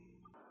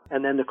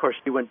 And then, of course,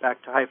 she went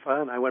back to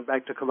Haifa, and I went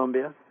back to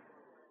Colombia,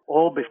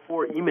 all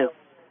before email,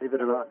 believe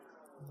it or not.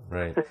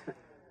 Right.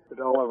 Did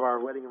all of our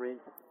wedding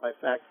arrangements by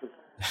fax.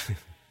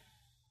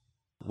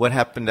 What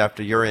happened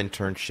after your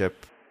internship?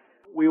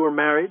 We were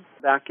married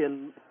back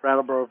in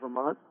Brattleboro,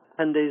 Vermont.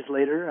 10 days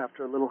later,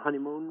 after a little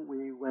honeymoon,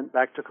 we went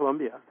back to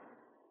Colombia.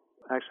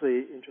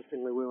 Actually,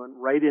 interestingly, we went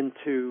right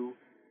into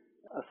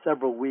a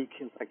several-week,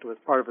 in fact, it was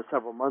part of a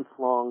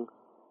several-month-long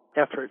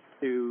effort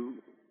to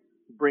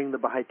bring the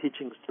Baha'i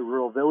teachings to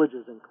rural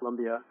villages in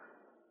Colombia.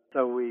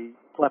 So we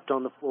slept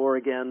on the floor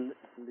again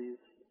in these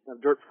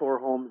dirt floor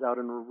homes out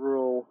in a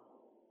rural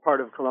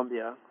part of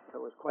Colombia. So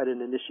it was quite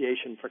an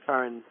initiation for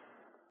Karen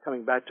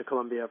coming back to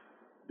Colombia,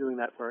 doing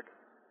that work.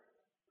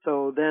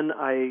 So then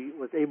I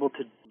was able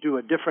to do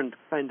a different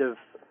kind of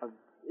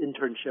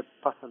internship,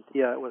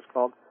 pasantía it was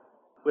called,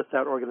 with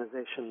that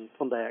organization,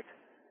 FUNDAEC,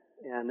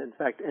 and in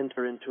fact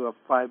enter into a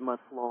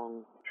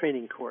 5-month-long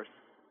training course.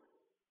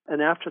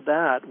 And after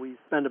that, we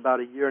spent about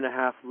a year and a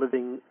half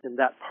living in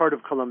that part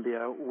of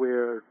Colombia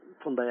where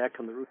FUNDAEC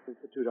and the Ruth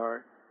Institute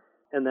are,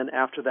 and then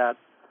after that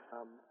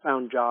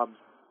found jobs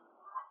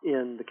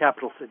in the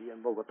capital city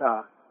in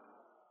Bogota,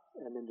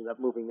 and ended up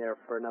moving there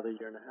for another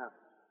year and a half.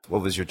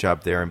 What was your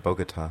job there in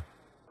Bogota?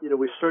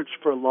 We searched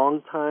for a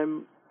long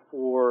time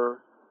for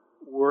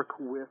work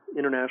with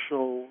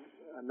international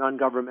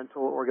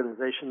non-governmental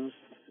organizations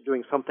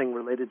doing something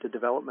related to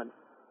development.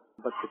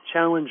 But the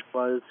challenge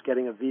was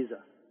getting a visa.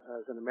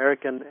 As an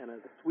American and as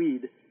a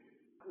Swede,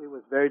 it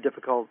was very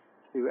difficult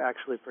to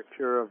actually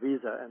procure a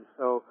visa. And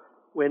so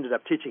we ended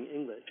up teaching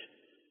English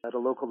at a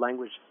local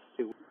language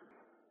institute.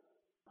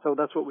 So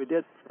that's what we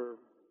did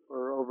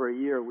for over a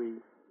year. We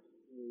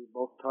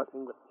both taught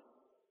English.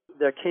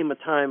 There came a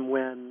time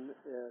when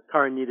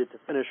Karen needed to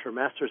finish her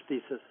master's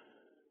thesis,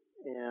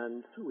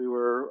 and we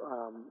were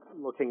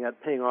looking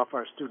at paying off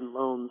our student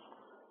loans,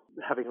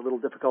 having a little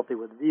difficulty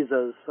with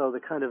visas. So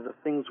the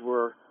things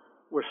were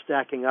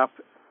stacking up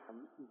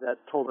that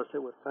told us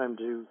it was time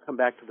to come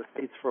back to the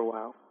States for a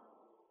while.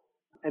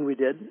 And we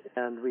did,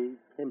 and we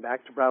came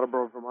back to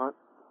Brattleboro, Vermont,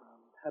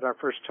 had our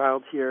first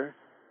child here.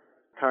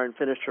 Karen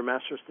finished her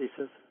master's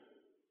thesis.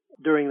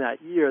 During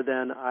that year,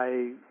 then,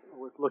 I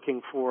was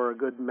looking for a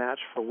good match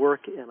for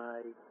work, and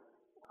I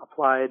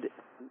applied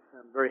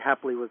and very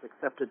happily was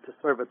accepted to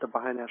serve at the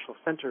Baha'i National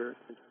Center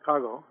in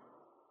Chicago.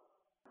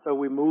 So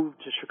we moved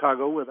to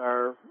Chicago with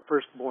our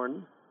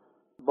firstborn,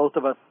 both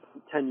of us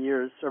 10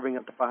 years serving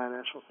at the Baha'i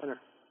National Center.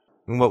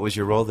 And what was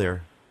your role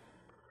there?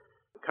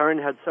 Karen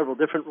had several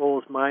different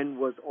roles. Mine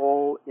was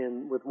all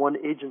with one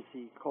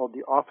agency called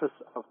the Office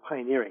of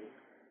Pioneering,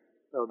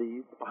 so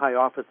the Baha'i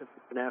Office of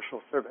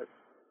International Service.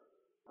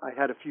 I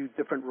had a few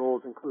different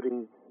roles,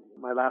 including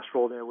my last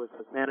role there was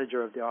as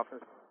manager of the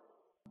office.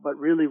 But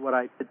really what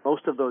I did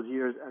most of those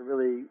years and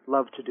really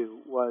loved to do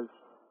was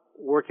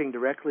working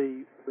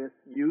directly with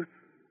youth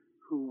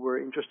who were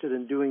interested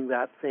in doing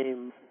that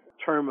same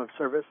term of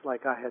service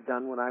like I had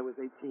done when I was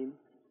 18,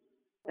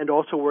 and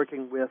also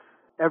working with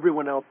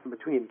everyone else in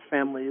between,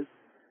 families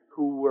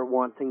who were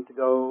wanting to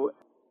go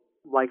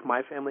like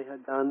my family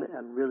had done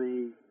and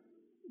really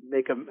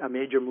make a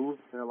major move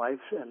in their life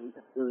and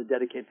really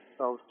dedicate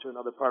themselves to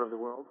another part of the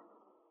world.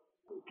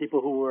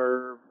 People who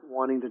were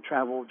wanting to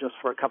travel just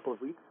for a couple of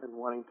weeks and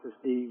wanting to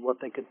see what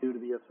they could do to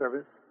be of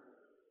service.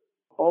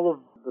 All of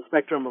the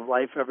spectrum of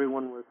life,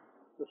 everyone was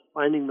just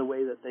finding the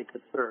way that they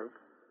could serve.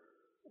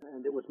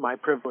 And it was my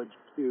privilege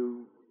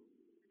to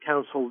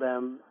counsel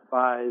them,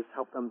 advise,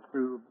 help them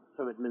through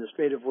some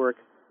administrative work,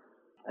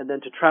 and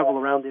then to travel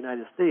around the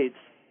United States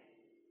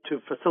to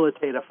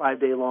facilitate a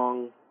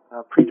 5-day-long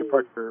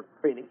pre-departure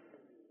training,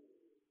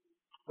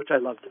 which I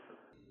loved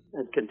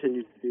and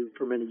continued to do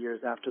for many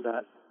years after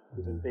that,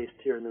 based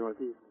here in the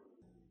Northeast.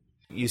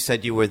 You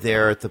said you were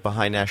there at the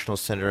Baha'i National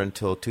Center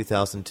until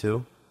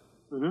 2002?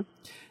 Mm-hmm.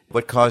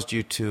 What caused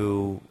you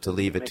to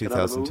leave at Make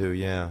 2002?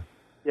 Yeah.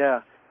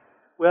 Yeah.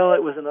 Well,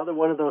 it was another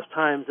one of those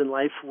times in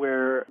life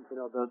where,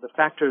 the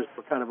factors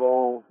were kind of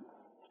all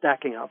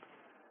stacking up.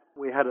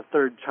 We had a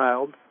third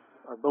child,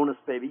 our bonus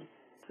baby.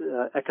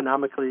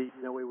 Economically,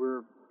 we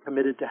were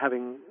committed to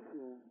having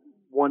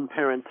one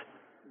parent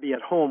be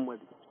at home with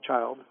each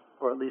child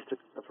for at least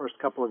the first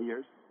couple of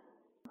years.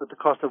 But the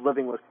cost of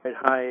living was quite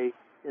high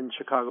in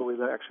Chicago. We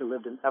actually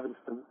lived in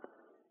Evanston.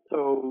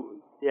 So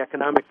the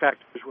economic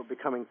factors were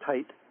becoming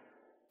tight.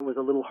 It was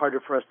a little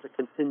harder for us to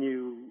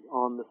continue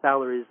on the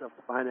salaries of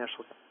the Baha'i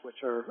National Center,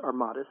 which are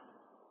modest.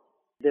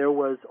 There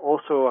was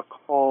also a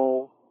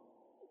call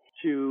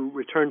to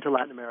return to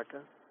Latin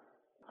America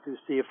to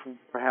see if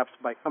perhaps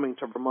by coming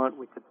to Vermont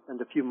we could spend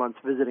a few months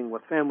visiting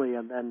with family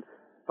and then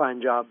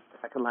find jobs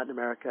back in Latin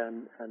America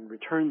and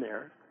return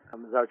there,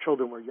 as our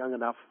children were young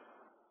enough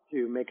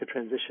to make a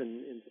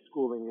transition into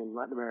schooling in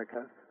Latin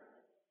America.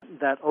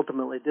 That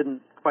ultimately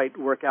didn't quite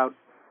work out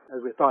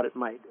as we thought it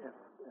might.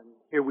 And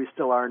here we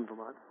still are in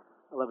Vermont,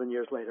 11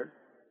 years later.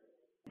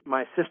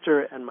 My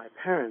sister and my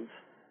parents,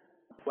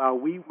 while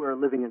we were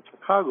living in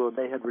Chicago,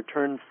 they had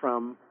returned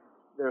from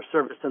their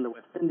service in the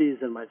West Indies,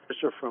 and my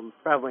sister from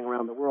traveling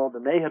around the world,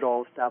 and they had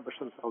all established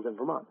themselves in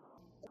Vermont.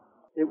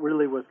 It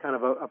really was kind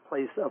of a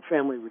place of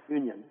family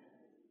reunion,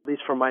 at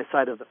least from my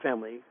side of the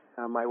family.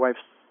 My wife's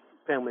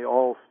family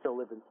all still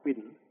live in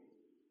Sweden.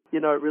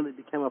 It really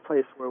became a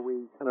place where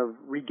we kind of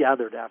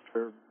regathered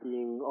after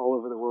being all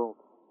over the world.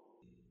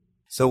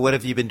 So what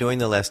have you been doing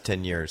the last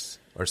 10 years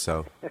or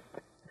so?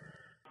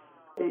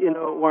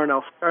 Warren,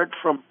 I'll start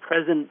from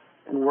present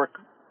and work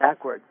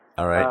backwards.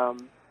 All right.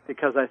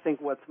 Because I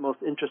think what's most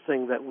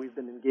interesting that we've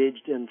been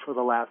engaged in for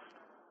the last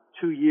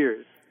 2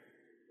 years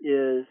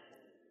is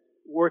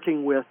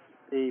working with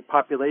a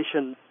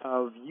population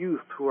of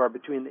youth who are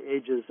between the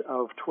ages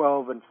of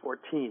 12 and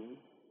 14.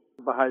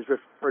 Baha'is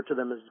refer to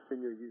them as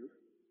junior youth.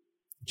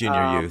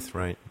 Junior youth,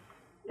 right.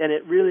 And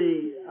it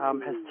really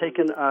has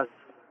taken us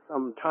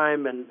some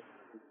time and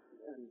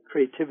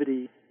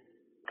creativity,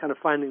 kind of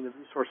finding the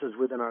resources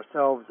within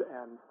ourselves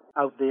and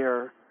out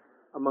there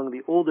among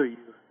the older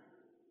youth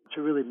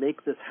to really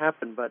make this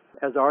happen. But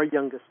as our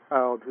youngest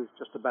child, who's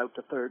just about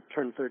to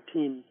turn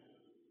 13,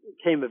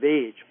 came of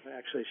age,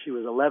 actually she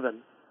was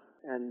 11,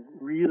 and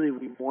really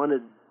we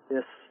wanted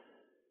this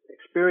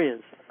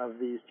experience of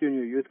these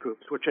junior youth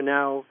groups, which are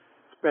now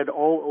spread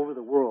all over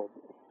the world.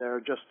 There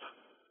are just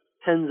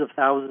tens of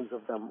thousands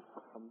of them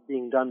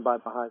being done by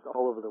Baha'is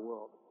all over the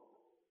world.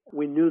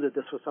 We knew that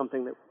this was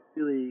something that was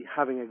really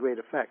having a great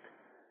effect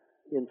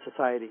in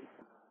society.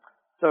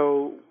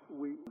 So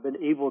we've been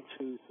able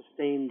to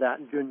sustain that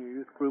junior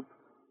youth group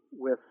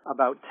with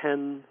about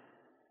 10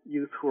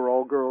 youth who are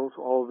all girls,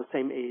 all the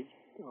same age,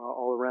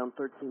 all around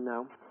 13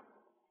 now,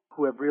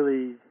 who have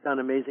really done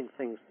amazing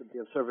things to be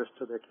of service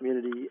to their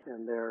community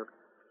and their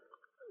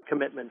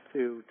commitment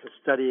to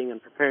studying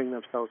and preparing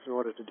themselves in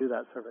order to do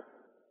that service.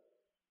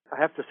 I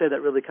have to say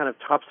that really kind of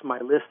tops my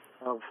list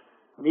of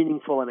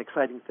meaningful and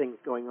exciting things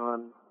going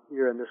on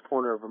here in this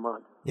corner of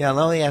Vermont. Yeah,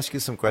 let me ask you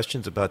some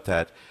questions about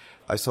that.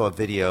 I saw a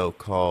video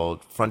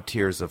called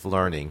Frontiers of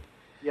Learning,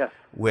 yes,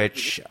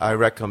 which I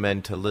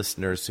recommend to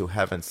listeners who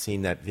haven't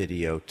seen that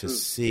video to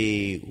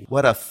see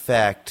what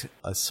effect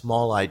a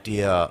small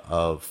idea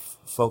of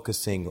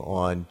focusing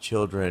on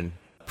children,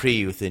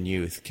 pre-youth and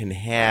youth, can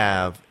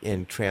have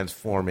in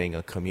transforming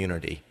a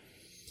community.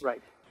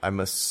 Right. I'm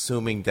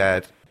assuming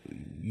that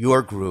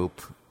your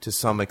group, to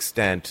some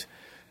extent,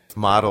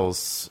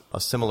 models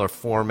a similar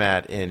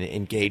format in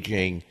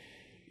engaging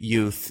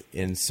youth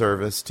in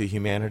service to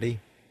humanity?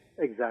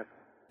 Exactly.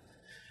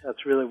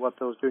 That's really what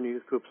those junior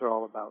youth groups are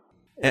all about.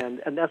 And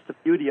that's the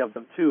beauty of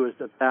them, too,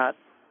 is that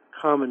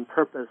common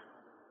purpose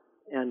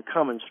and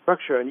common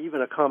structure and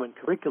even a common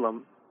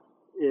curriculum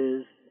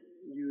is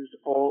used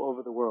all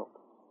over the world.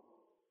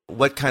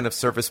 What kind of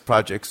service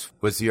projects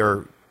was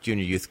your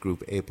junior youth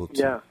group able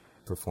to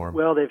perform?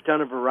 Well, they've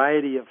done a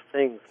variety of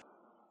things.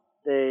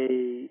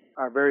 They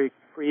are very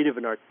creative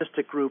and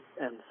artistic group,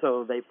 and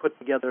so they put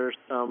together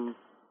some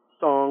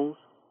songs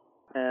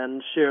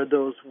and shared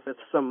those with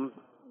some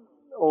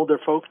older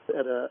folks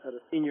at a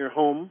senior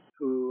home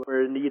who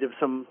were in need of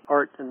some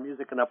art and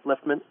music and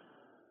upliftment.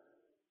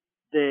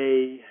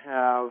 They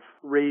have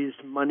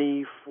raised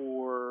money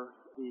for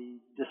the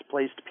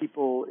displaced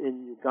people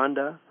in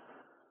Uganda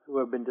who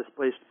have been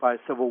displaced by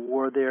civil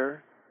war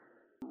there,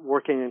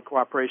 working in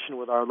cooperation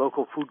with our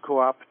local food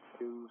co-op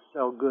to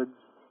sell goods,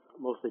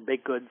 mostly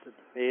baked goods that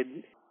they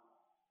made.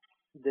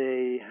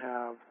 They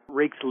have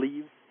raked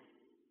leaves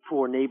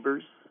for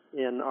neighbors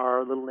in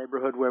our little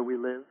neighborhood where we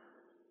live.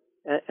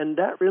 And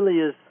that really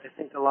is, I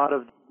think, a lot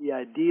of the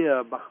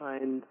idea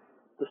behind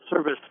the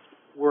service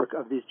work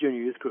of these junior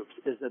youth groups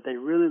is that they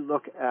really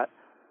look at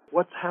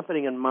what's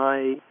happening in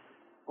my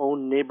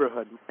own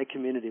neighborhood, my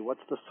community,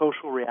 what's the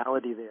social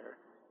reality there.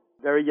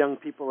 Very young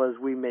people as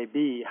we may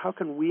be, how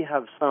can we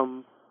have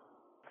some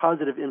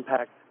positive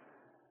impact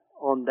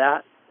on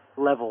that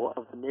level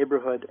of the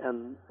neighborhood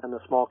and the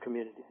small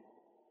community?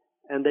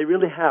 And they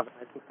really have.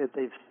 I think that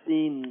they've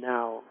seen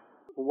now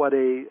what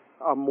a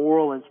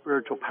moral and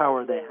spiritual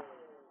power they have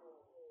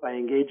by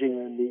engaging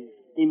in these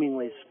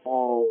seemingly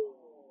small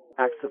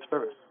acts of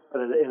service,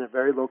 but in a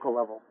very local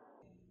level.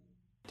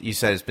 You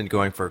said it's been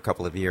going for a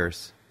couple of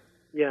years.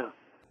 Yeah.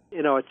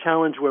 You know, a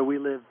challenge where we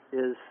live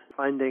is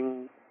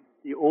finding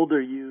the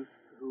older youth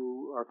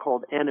who are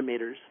called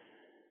animators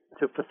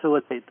to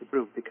facilitate the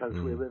group, because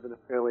we live in a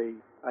fairly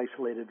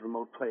isolated,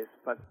 remote place.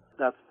 But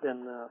that's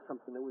been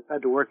something that we've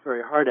had to work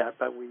very hard at,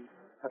 but we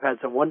have had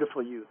some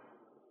wonderful youth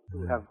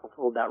who have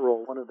fulfilled that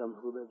role. One of them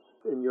who lives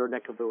in your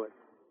neck of the woods.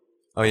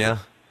 Oh, yeah?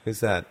 Who's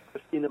that?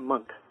 Christina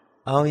Monk.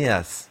 Oh,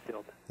 yes.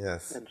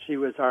 Yes. And she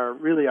was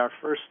our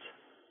first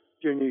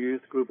junior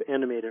youth group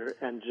animator,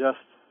 and just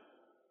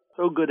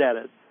so good at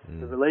it.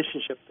 The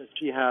relationship that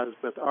she has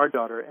with our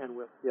daughter and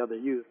with the other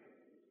youth,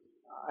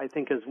 I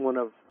think, is one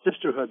of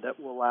sisterhood that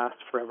will last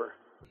forever.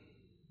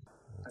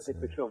 I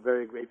think we feel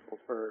very grateful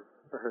for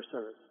her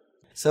service.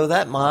 So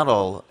that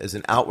model is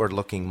an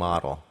outward-looking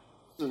model,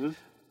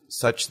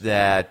 such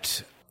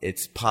that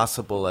it's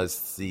possible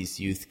as these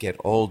youth get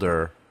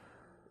older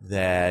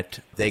that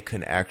they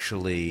can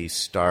actually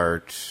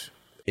start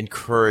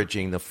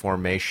encouraging the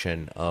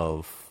formation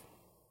of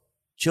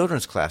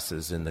children's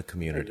classes in the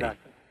community.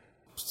 Exactly.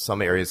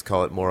 Some areas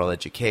call it moral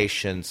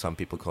education, some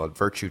people call it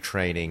virtue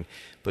training,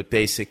 but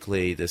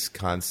basically this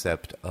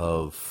concept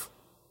of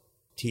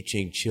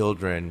teaching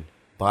children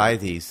by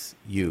these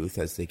youth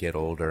as they get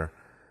older,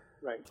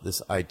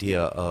 this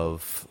idea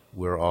of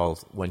we're all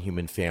one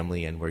human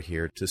family and we're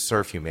here to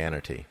serve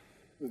humanity.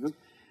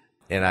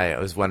 And I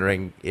was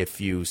wondering if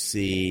you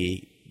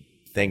see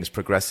things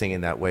progressing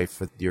in that way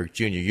for your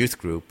junior youth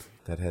group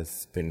that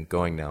has been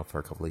going now for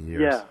a couple of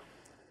years.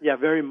 Yeah,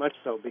 very much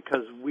so,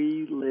 because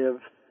we live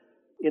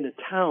in a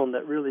town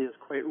that really is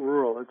quite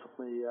rural. It's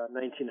only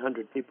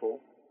 1,900 people,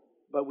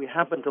 but we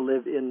happen to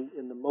live in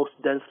the most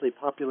densely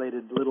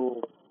populated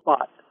little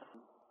spot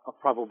of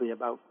probably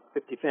about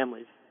 50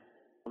 families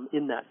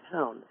in that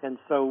town. And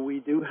so we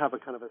do have a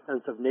kind of a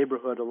sense of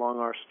neighborhood along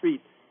our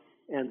street,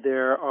 and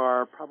there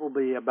are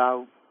probably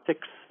about 6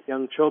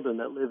 young children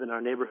that live in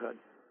our neighborhood.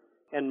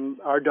 And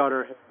our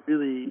daughter has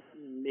really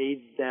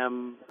made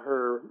them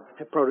her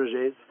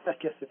protégés, I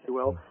guess, if you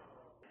will.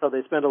 So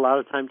they spend a lot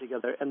of time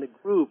together, and the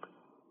group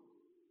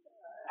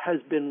has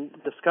been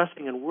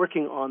discussing and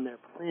working on their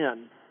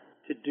plan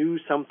to do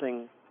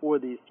something for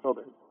these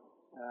children.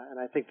 And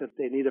I think that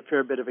they need a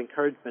fair bit of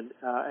encouragement,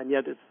 and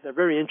yet they're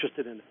very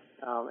interested in it,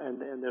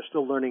 and they're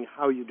still learning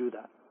how you do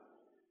that.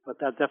 But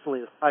that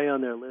definitely is high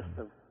on their list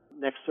of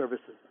next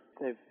services.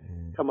 They've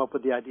come up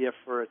with the idea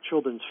for a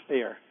children's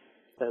fair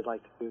that I'd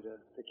like to do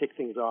to kick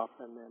things off,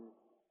 and then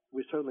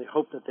we certainly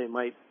hope that they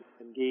might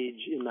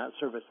engage in that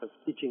service of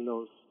teaching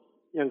those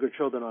younger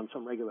children on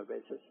some regular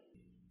basis.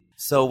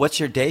 So what's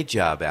your day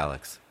job,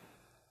 Alex?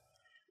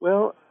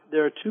 Well,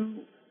 there are 2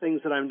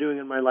 things that I'm doing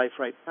in my life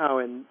right now,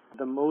 and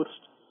the most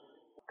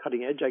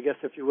cutting edge, I guess,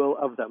 if you will,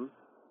 of them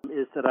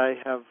is that I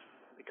have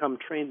become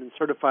trained and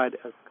certified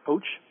as a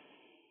coach,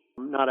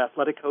 not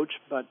athletic coach,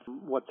 but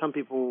what some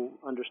people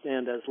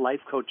understand as life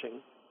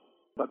coaching.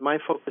 But my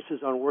focus is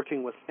on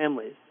working with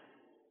families,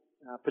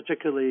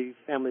 particularly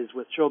families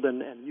with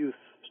children and youth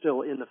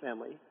still in the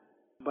family,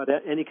 but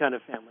any kind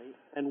of family,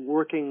 and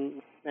working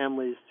with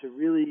families to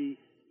really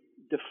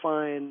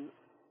define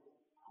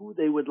who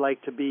they would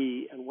like to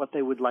be and what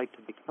they would like to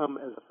become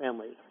as a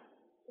family,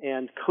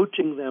 and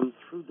coaching them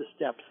through the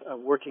steps of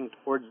working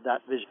towards that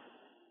vision,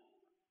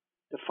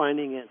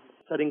 defining it,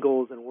 setting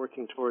goals, and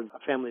working towards a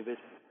family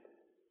vision.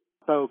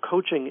 So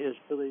coaching is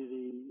really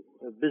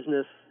the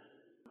business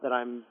that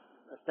I'm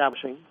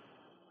establishing.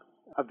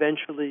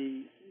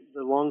 Eventually,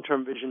 the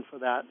long-term vision for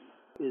that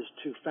is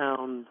to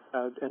found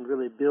and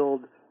really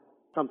build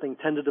something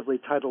tentatively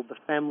titled the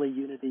Family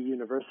Unity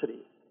University,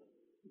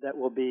 that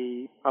will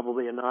be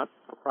probably a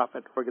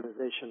not-for-profit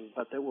organization,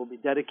 but that will be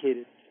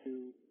dedicated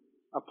to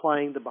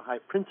applying the Baha'i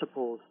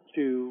principles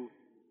to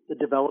the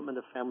development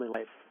of family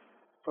life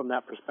from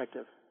that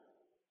perspective.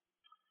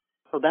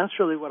 So that's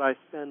really what I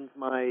spend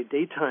my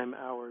daytime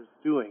hours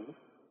doing,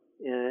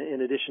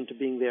 in addition to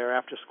being there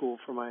after school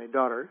for my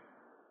daughter.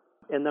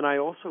 And then I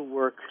also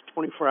work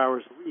 24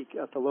 hours a week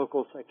at the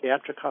local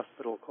psychiatric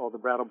hospital called the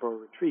Brattleboro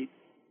Retreat,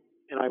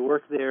 and I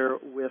work there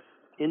with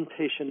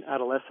inpatient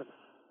adolescents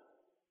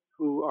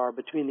who are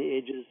between the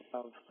ages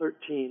of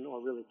 13,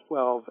 or really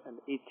 12, and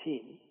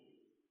 18,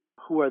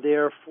 who are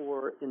there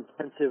for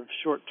intensive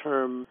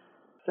short-term,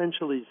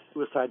 essentially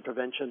suicide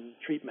prevention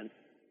treatment,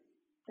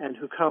 and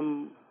who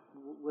come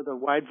with a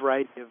wide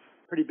variety of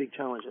pretty big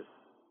challenges,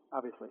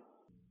 obviously.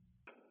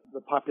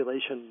 The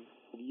population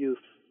of youth,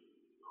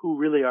 who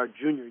really are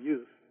junior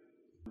youth,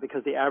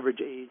 because the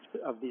average age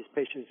of these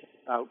patients is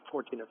about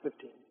 14 or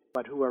 15,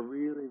 but who are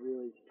really,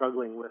 really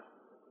struggling with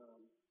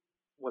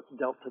what's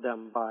dealt to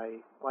them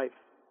by life.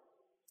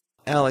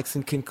 Alex,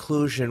 in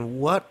conclusion,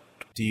 what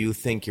do you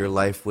think your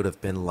life would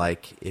have been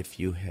like if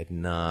you had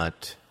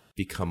not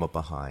become a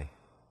Baha'i?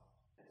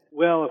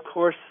 Well, of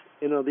course,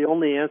 the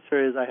only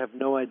answer is I have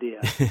no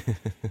idea.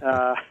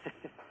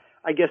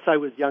 I guess I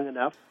was young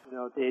enough,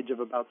 at the age of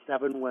about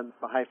 7 when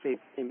Baha'i faith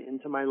came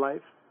into my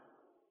life.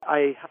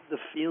 I have the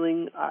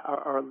feeling,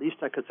 or at least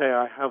I could say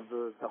I have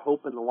the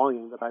hope and the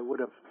longing that I would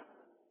have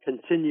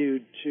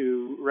continued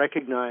to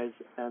recognize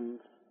and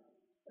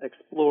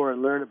explore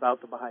and learn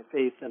about the Baha'i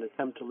faith and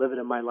attempt to live it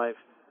in my life,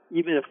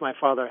 even if my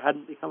father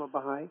hadn't become a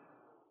Baha'i.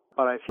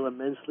 But I feel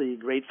immensely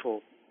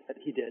grateful that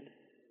he did,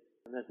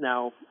 and has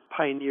now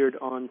pioneered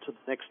on to the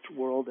next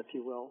world, if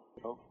you will.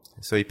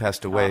 So he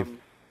passed away.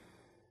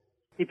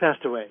 He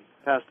passed away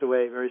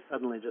very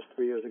suddenly just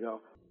 3 years ago.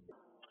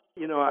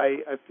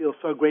 I feel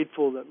so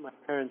grateful that my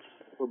parents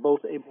were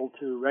both able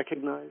to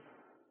recognize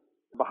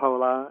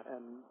Baha'u'llah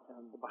and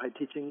the Baha'i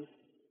teachings.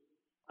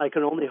 I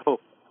can only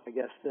hope, I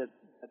guess, that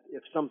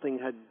if something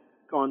had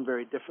gone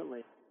very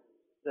differently,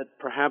 that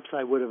perhaps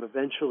I would have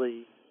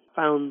eventually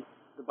found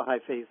the Baha'i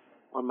faith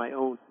on my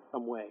own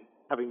some way,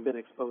 having been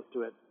exposed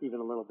to it even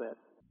a little bit.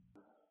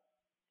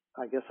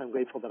 I guess I'm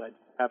grateful that I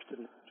perhaps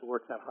didn't have to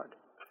work that hard.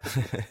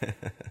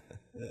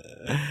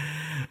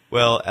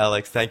 Well,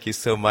 Alex, thank you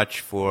so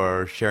much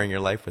for sharing your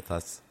life with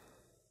us.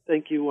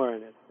 Thank you,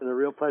 Warren. It's been a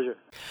real pleasure.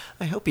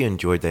 I hope you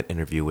enjoyed that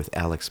interview with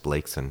Alex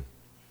Blakeson,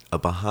 a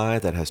Baha'i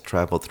that has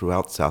traveled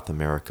throughout South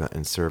America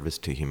in service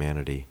to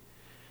humanity.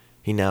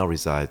 He now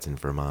resides in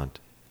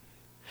Vermont.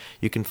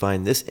 You can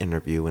find this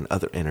interview and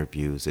other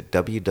interviews at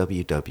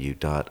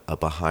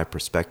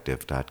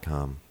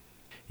www.abahaiperspective.com.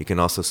 You can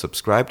also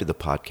subscribe to the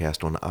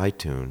podcast on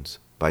iTunes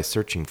by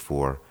searching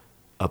for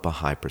A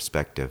Baha'i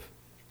Perspective.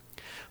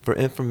 For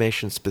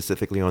information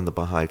specifically on the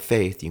Baha'i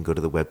faith, you can go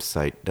to the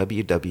website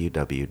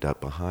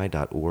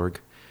www.baha'i.org,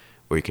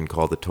 or you can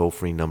call the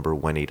toll-free number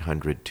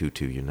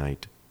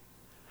 1-800-22-UNITE.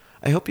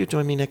 I hope you'll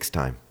join me next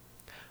time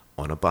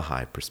on A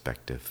Baha'i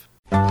Perspective.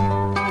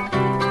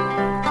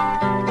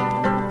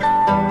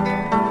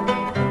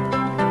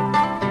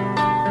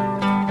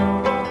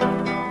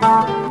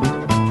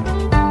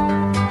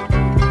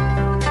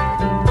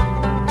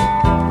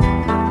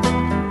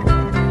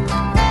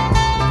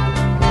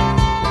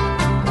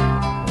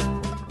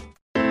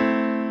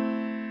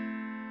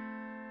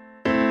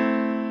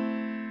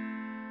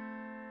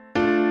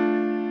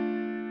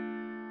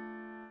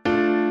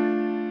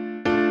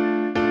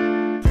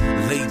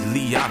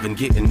 I've been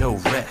getting no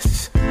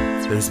rest.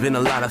 There's been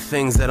a lot of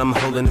things that I'm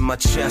holding in my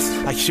chest.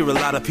 I hear a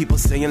lot of people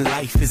saying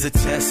life is a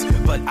test,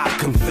 but I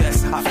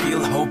confess I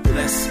feel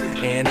hopeless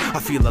and I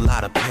feel a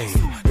lot of pain.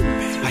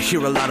 I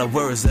hear a lot of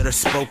words that are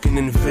spoken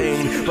in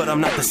vain, but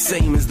I'm not the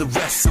same as the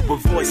rest. So a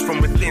voice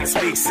from within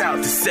speaks out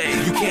to say,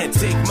 you can't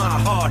take my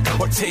heart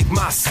or take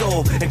my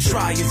soul, and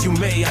try as you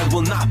may, I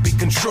will not be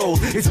controlled.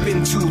 It's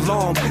been too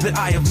long that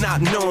I have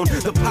not known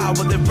the power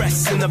that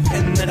rests in the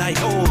pen that I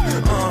hold.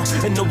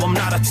 And no, I'm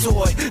not a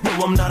toy, no,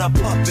 I'm not a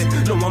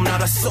puppet, no, I'm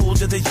not a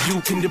soldier that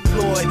you can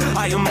deploy.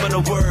 I am but a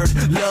word,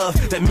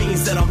 love, that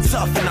means that I'm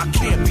tough and I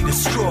can't be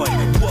destroyed.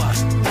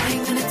 What? I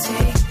ain't gonna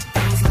take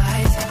those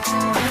lies, I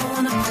don't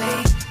wanna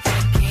play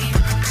that game.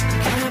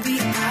 Gotta be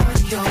out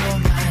of your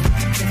mind,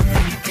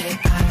 can't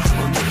think that I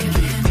will give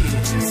in.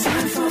 It's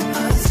time for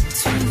us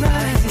to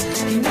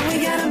rise, you know we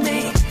gotta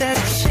make that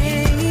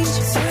change.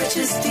 Search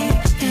is deep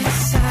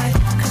inside,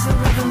 cause the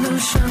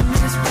revolution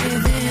is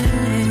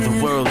within. The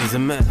world is a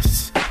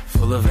mess,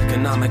 full of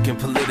economic and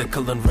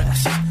political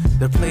unrest.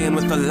 They're playing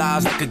with our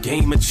lives like a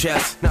game of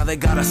chess. Now they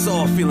got us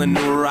all feeling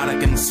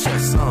neurotic and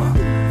stressed.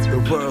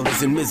 The world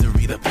is in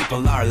misery, the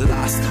people are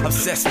lost,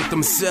 obsessed with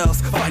themselves,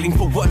 fighting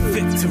for what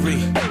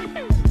victory?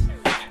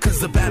 Cause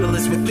the battle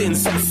is within,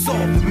 so solve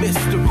the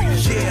mystery.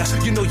 Yeah,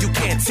 you know you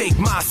can't take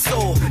my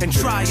soul, and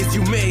try as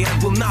you may, I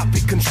will not be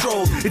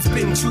controlled. It's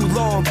been too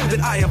long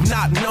that I have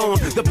not known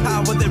the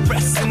power that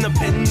rests in the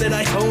pen that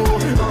I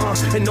hold.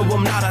 And no,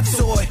 I'm not a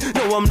toy,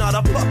 no, I'm not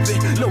a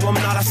puppet, no, I'm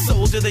not a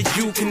soldier that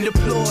you can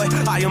deploy.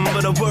 I am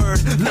but a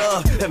word,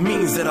 love, that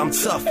means that I'm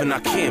tough and I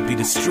can't be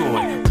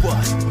destroyed.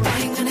 What?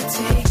 I ain't gonna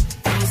take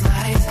those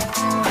lies, I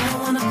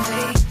don't wanna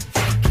play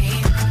that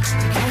game.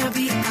 Gotta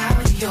be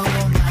out of your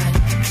mind,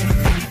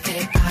 can't think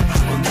that I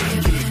will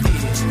give in.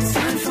 It's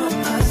time for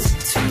us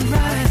to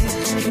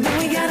rise, you know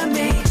we gotta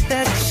make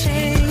that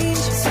change.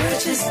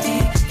 Search is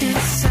deep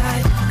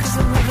inside, cause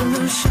the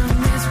revolution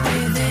is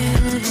within.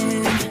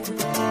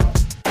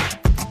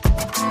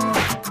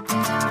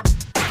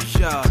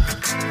 Yeah,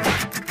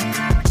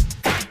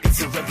 it's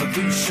a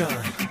revolution,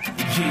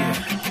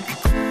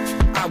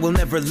 yeah. I will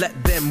never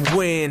let them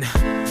win,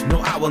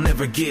 no, I will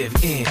never give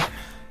in.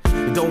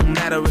 It don't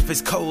matter if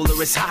it's cold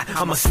or it's hot,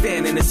 I'ma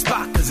stand in this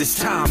spot cause it's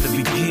time to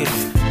begin.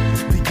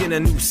 Begin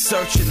a new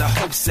search in the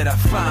hopes that I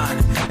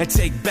find, and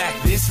take back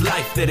this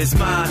life that is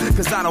mine.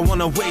 Cause I don't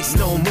wanna waste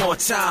no more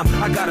time,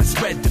 I gotta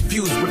spread,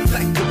 diffuse,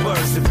 reflect the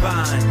words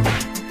divine.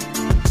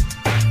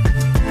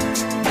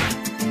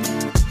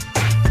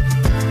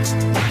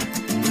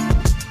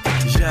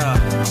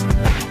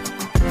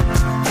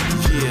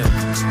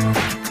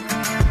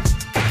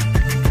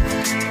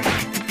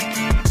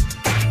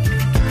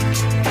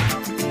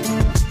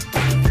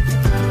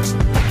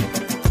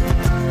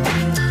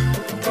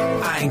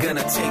 ain't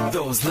gonna take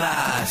those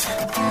lies.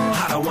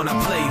 I don't wanna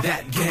play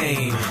that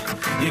game.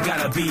 You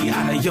gotta be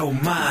out of your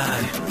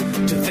mind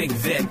to think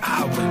that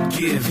I would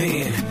give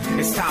in.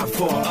 It's time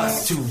for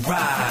us to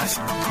rise.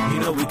 You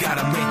know we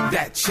gotta make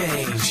that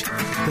change.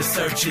 The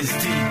search is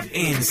deep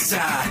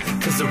inside,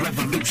 'cause the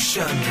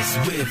revolution is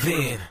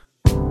within.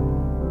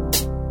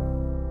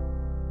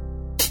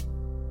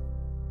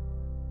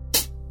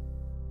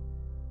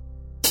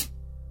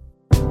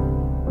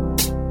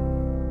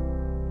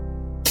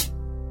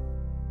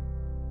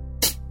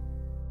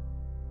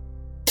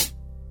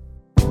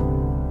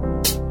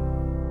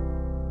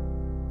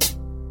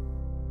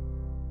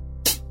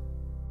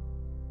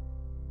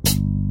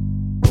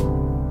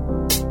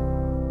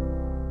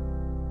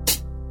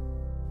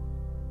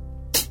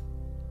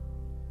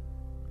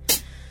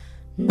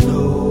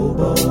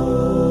 Noble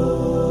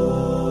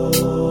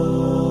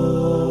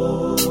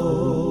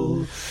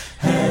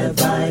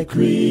have I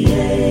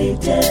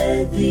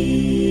created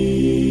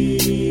thee,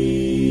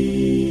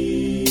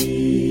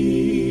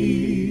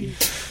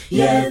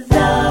 yet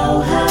thou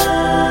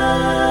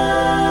hast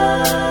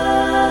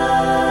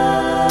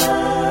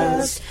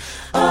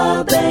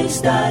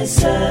abased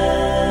thyself.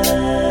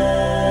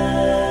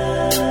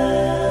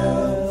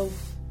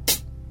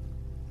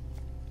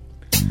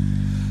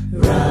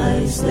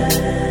 Rise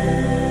then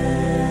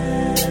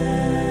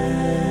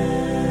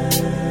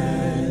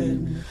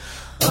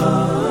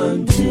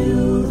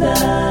unto that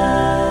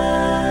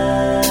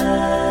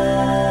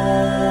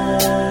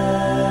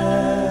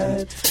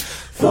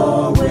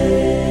for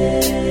which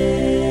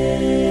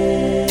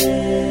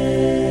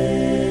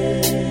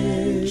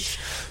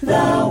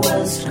thou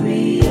wast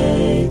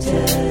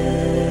created.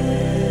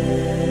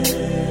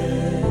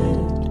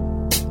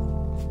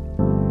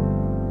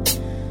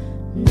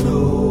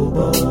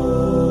 Noble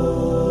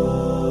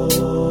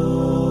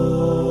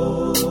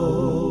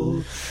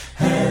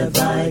have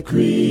I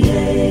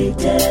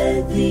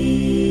created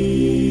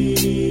thee,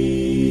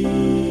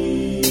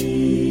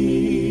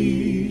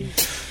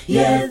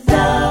 yet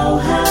thou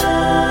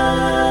hast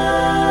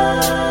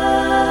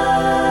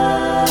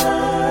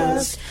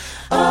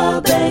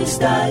abased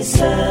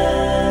thyself.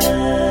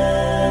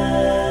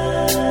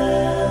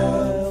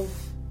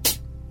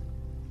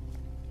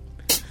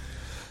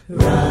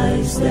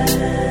 Rise then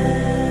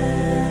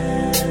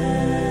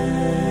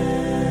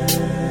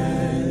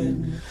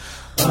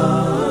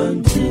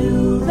unto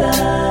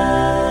that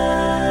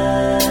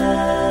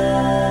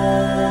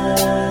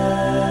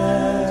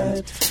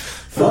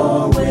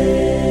for which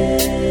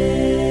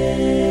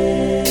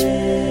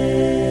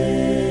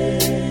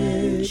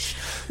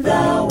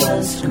thou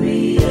wast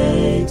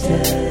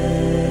created.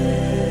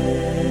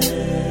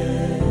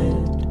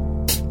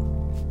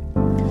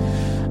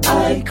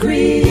 I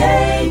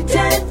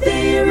created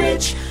thee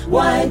rich,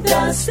 why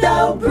dost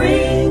thou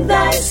bring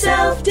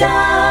thyself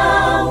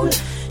down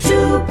to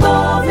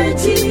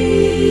poverty?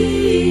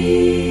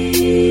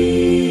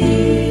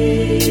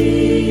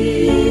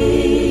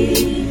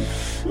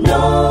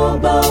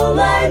 Noble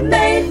I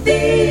made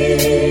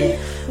thee,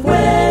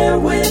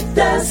 wherewith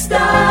dost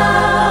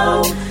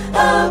thou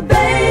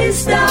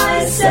abase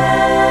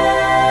thyself?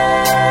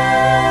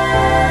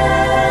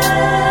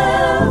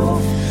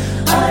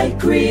 I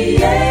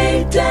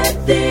created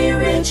thee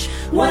rich,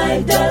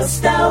 why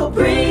dost thou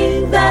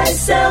bring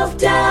thyself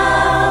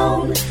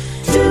down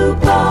to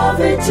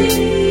poverty?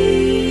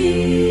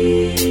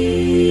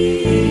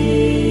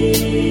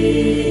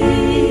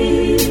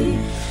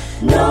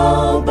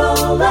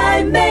 Noble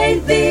I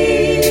made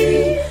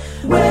thee,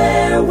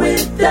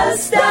 wherewith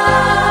dost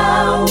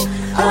thou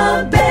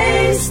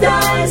abase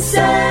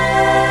thyself,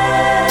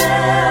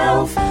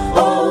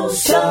 O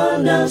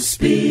Son of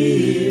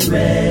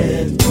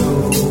Spirit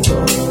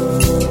noble?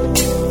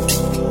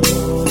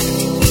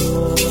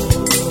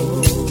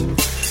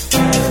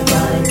 Have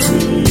I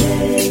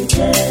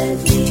created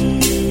thee,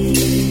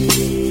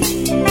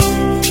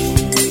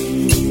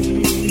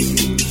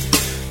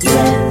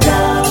 yet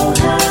thou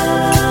hast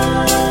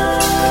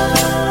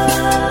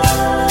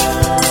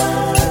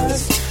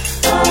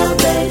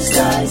abased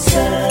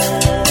thyself.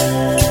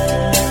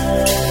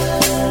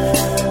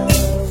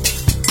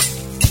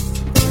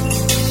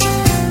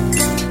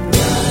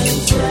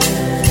 Rise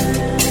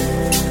then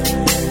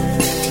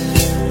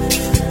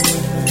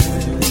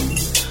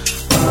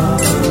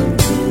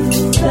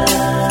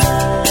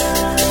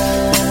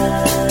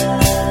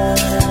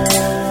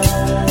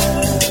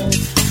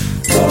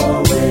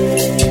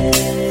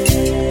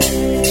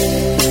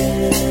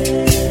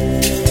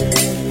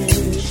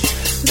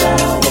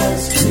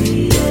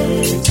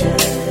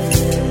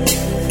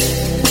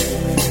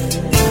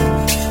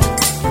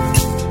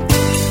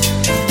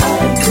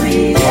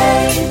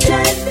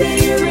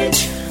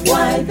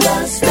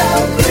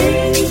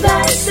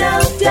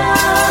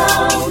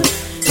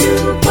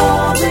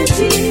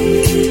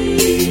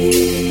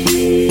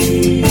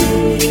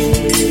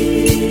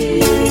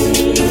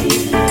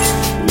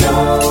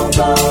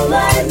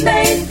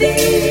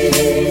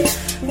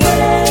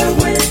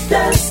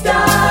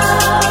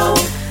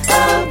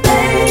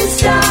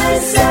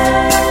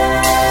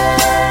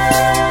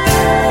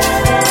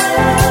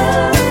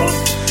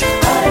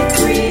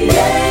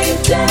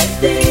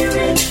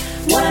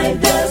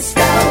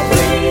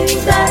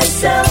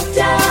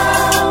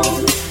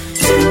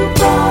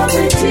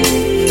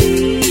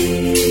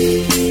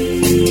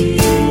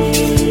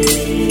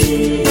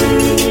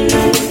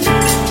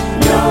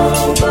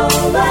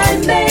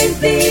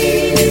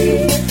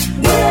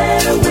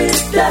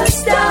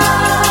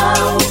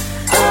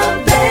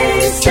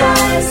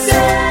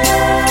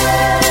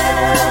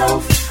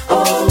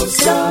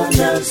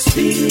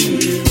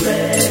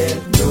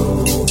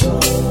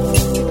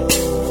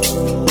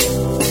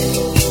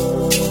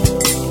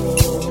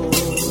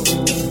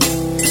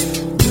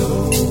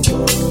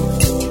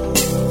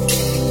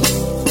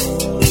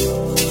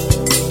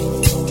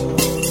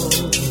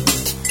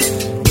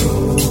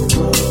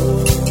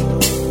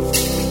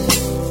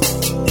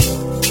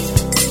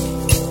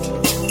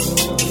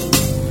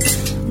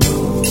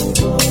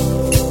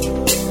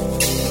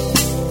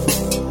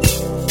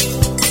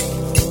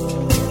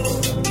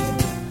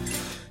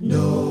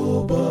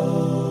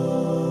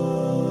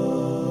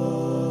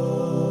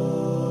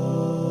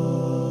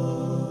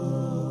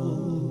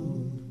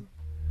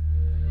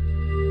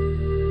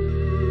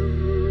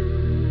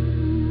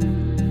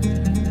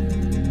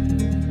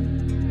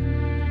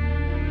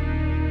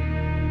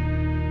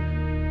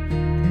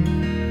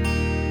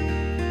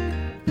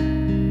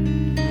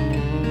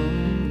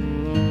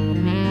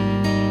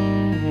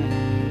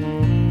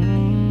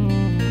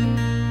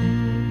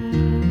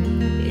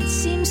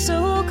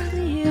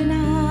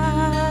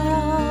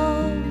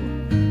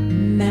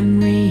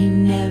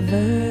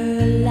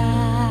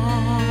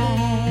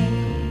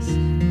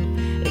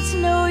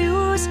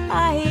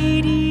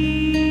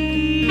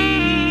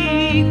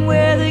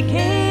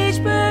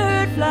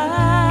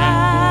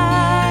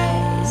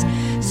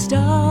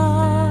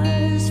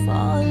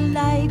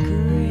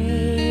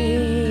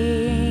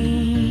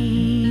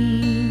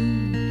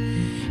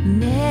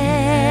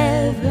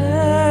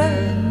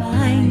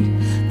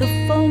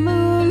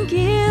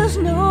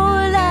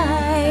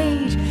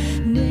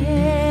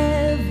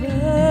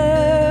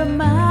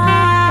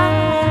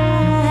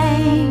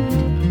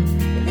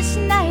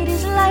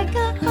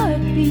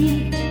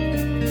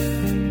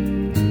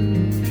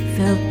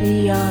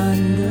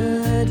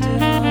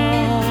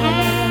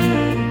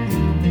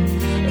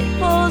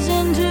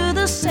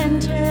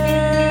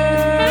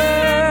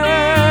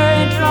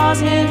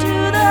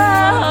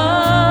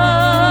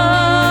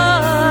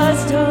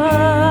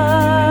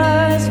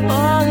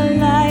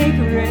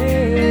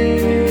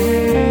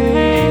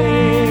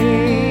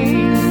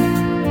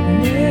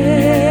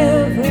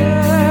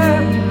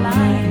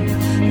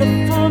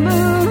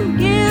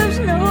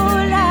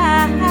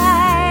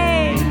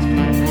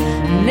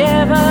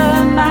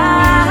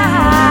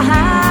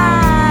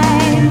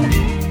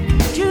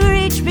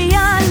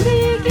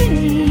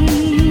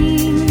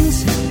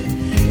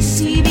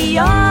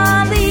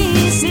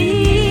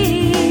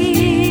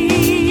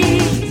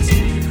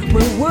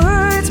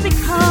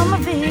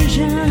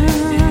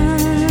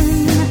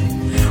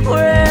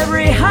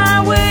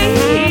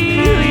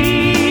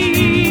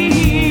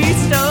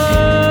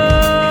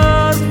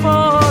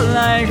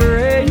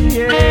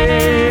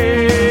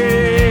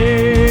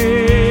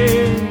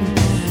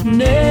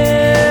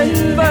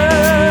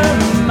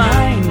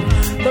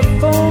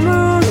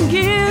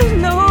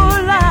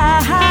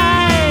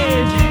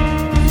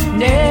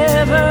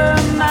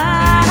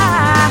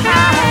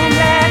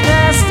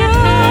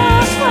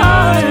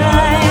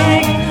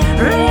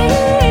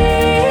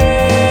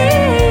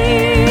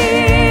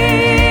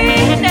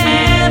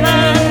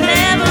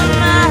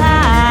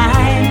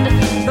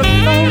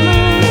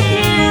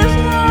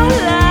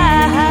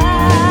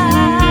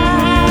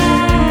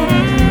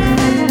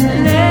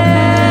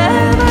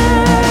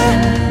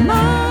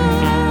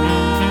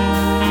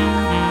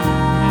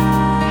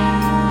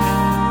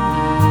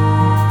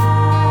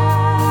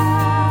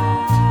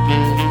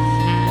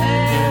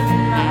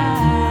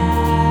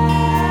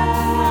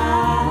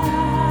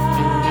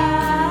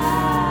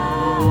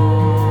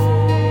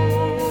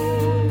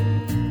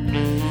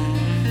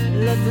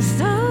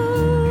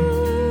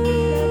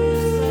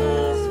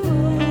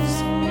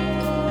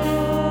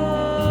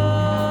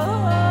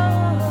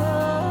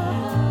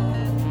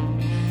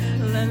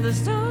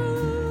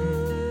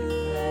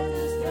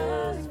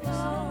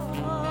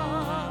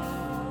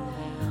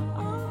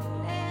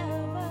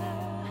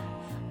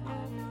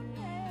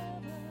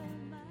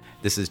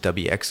This is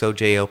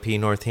WXOJLP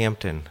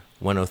Northampton,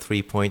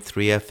 103.3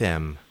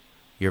 FM,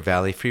 your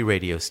Valley Free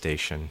Radio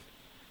station,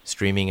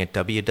 streaming at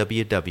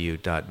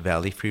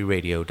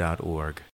www.valleyfreeradio.org.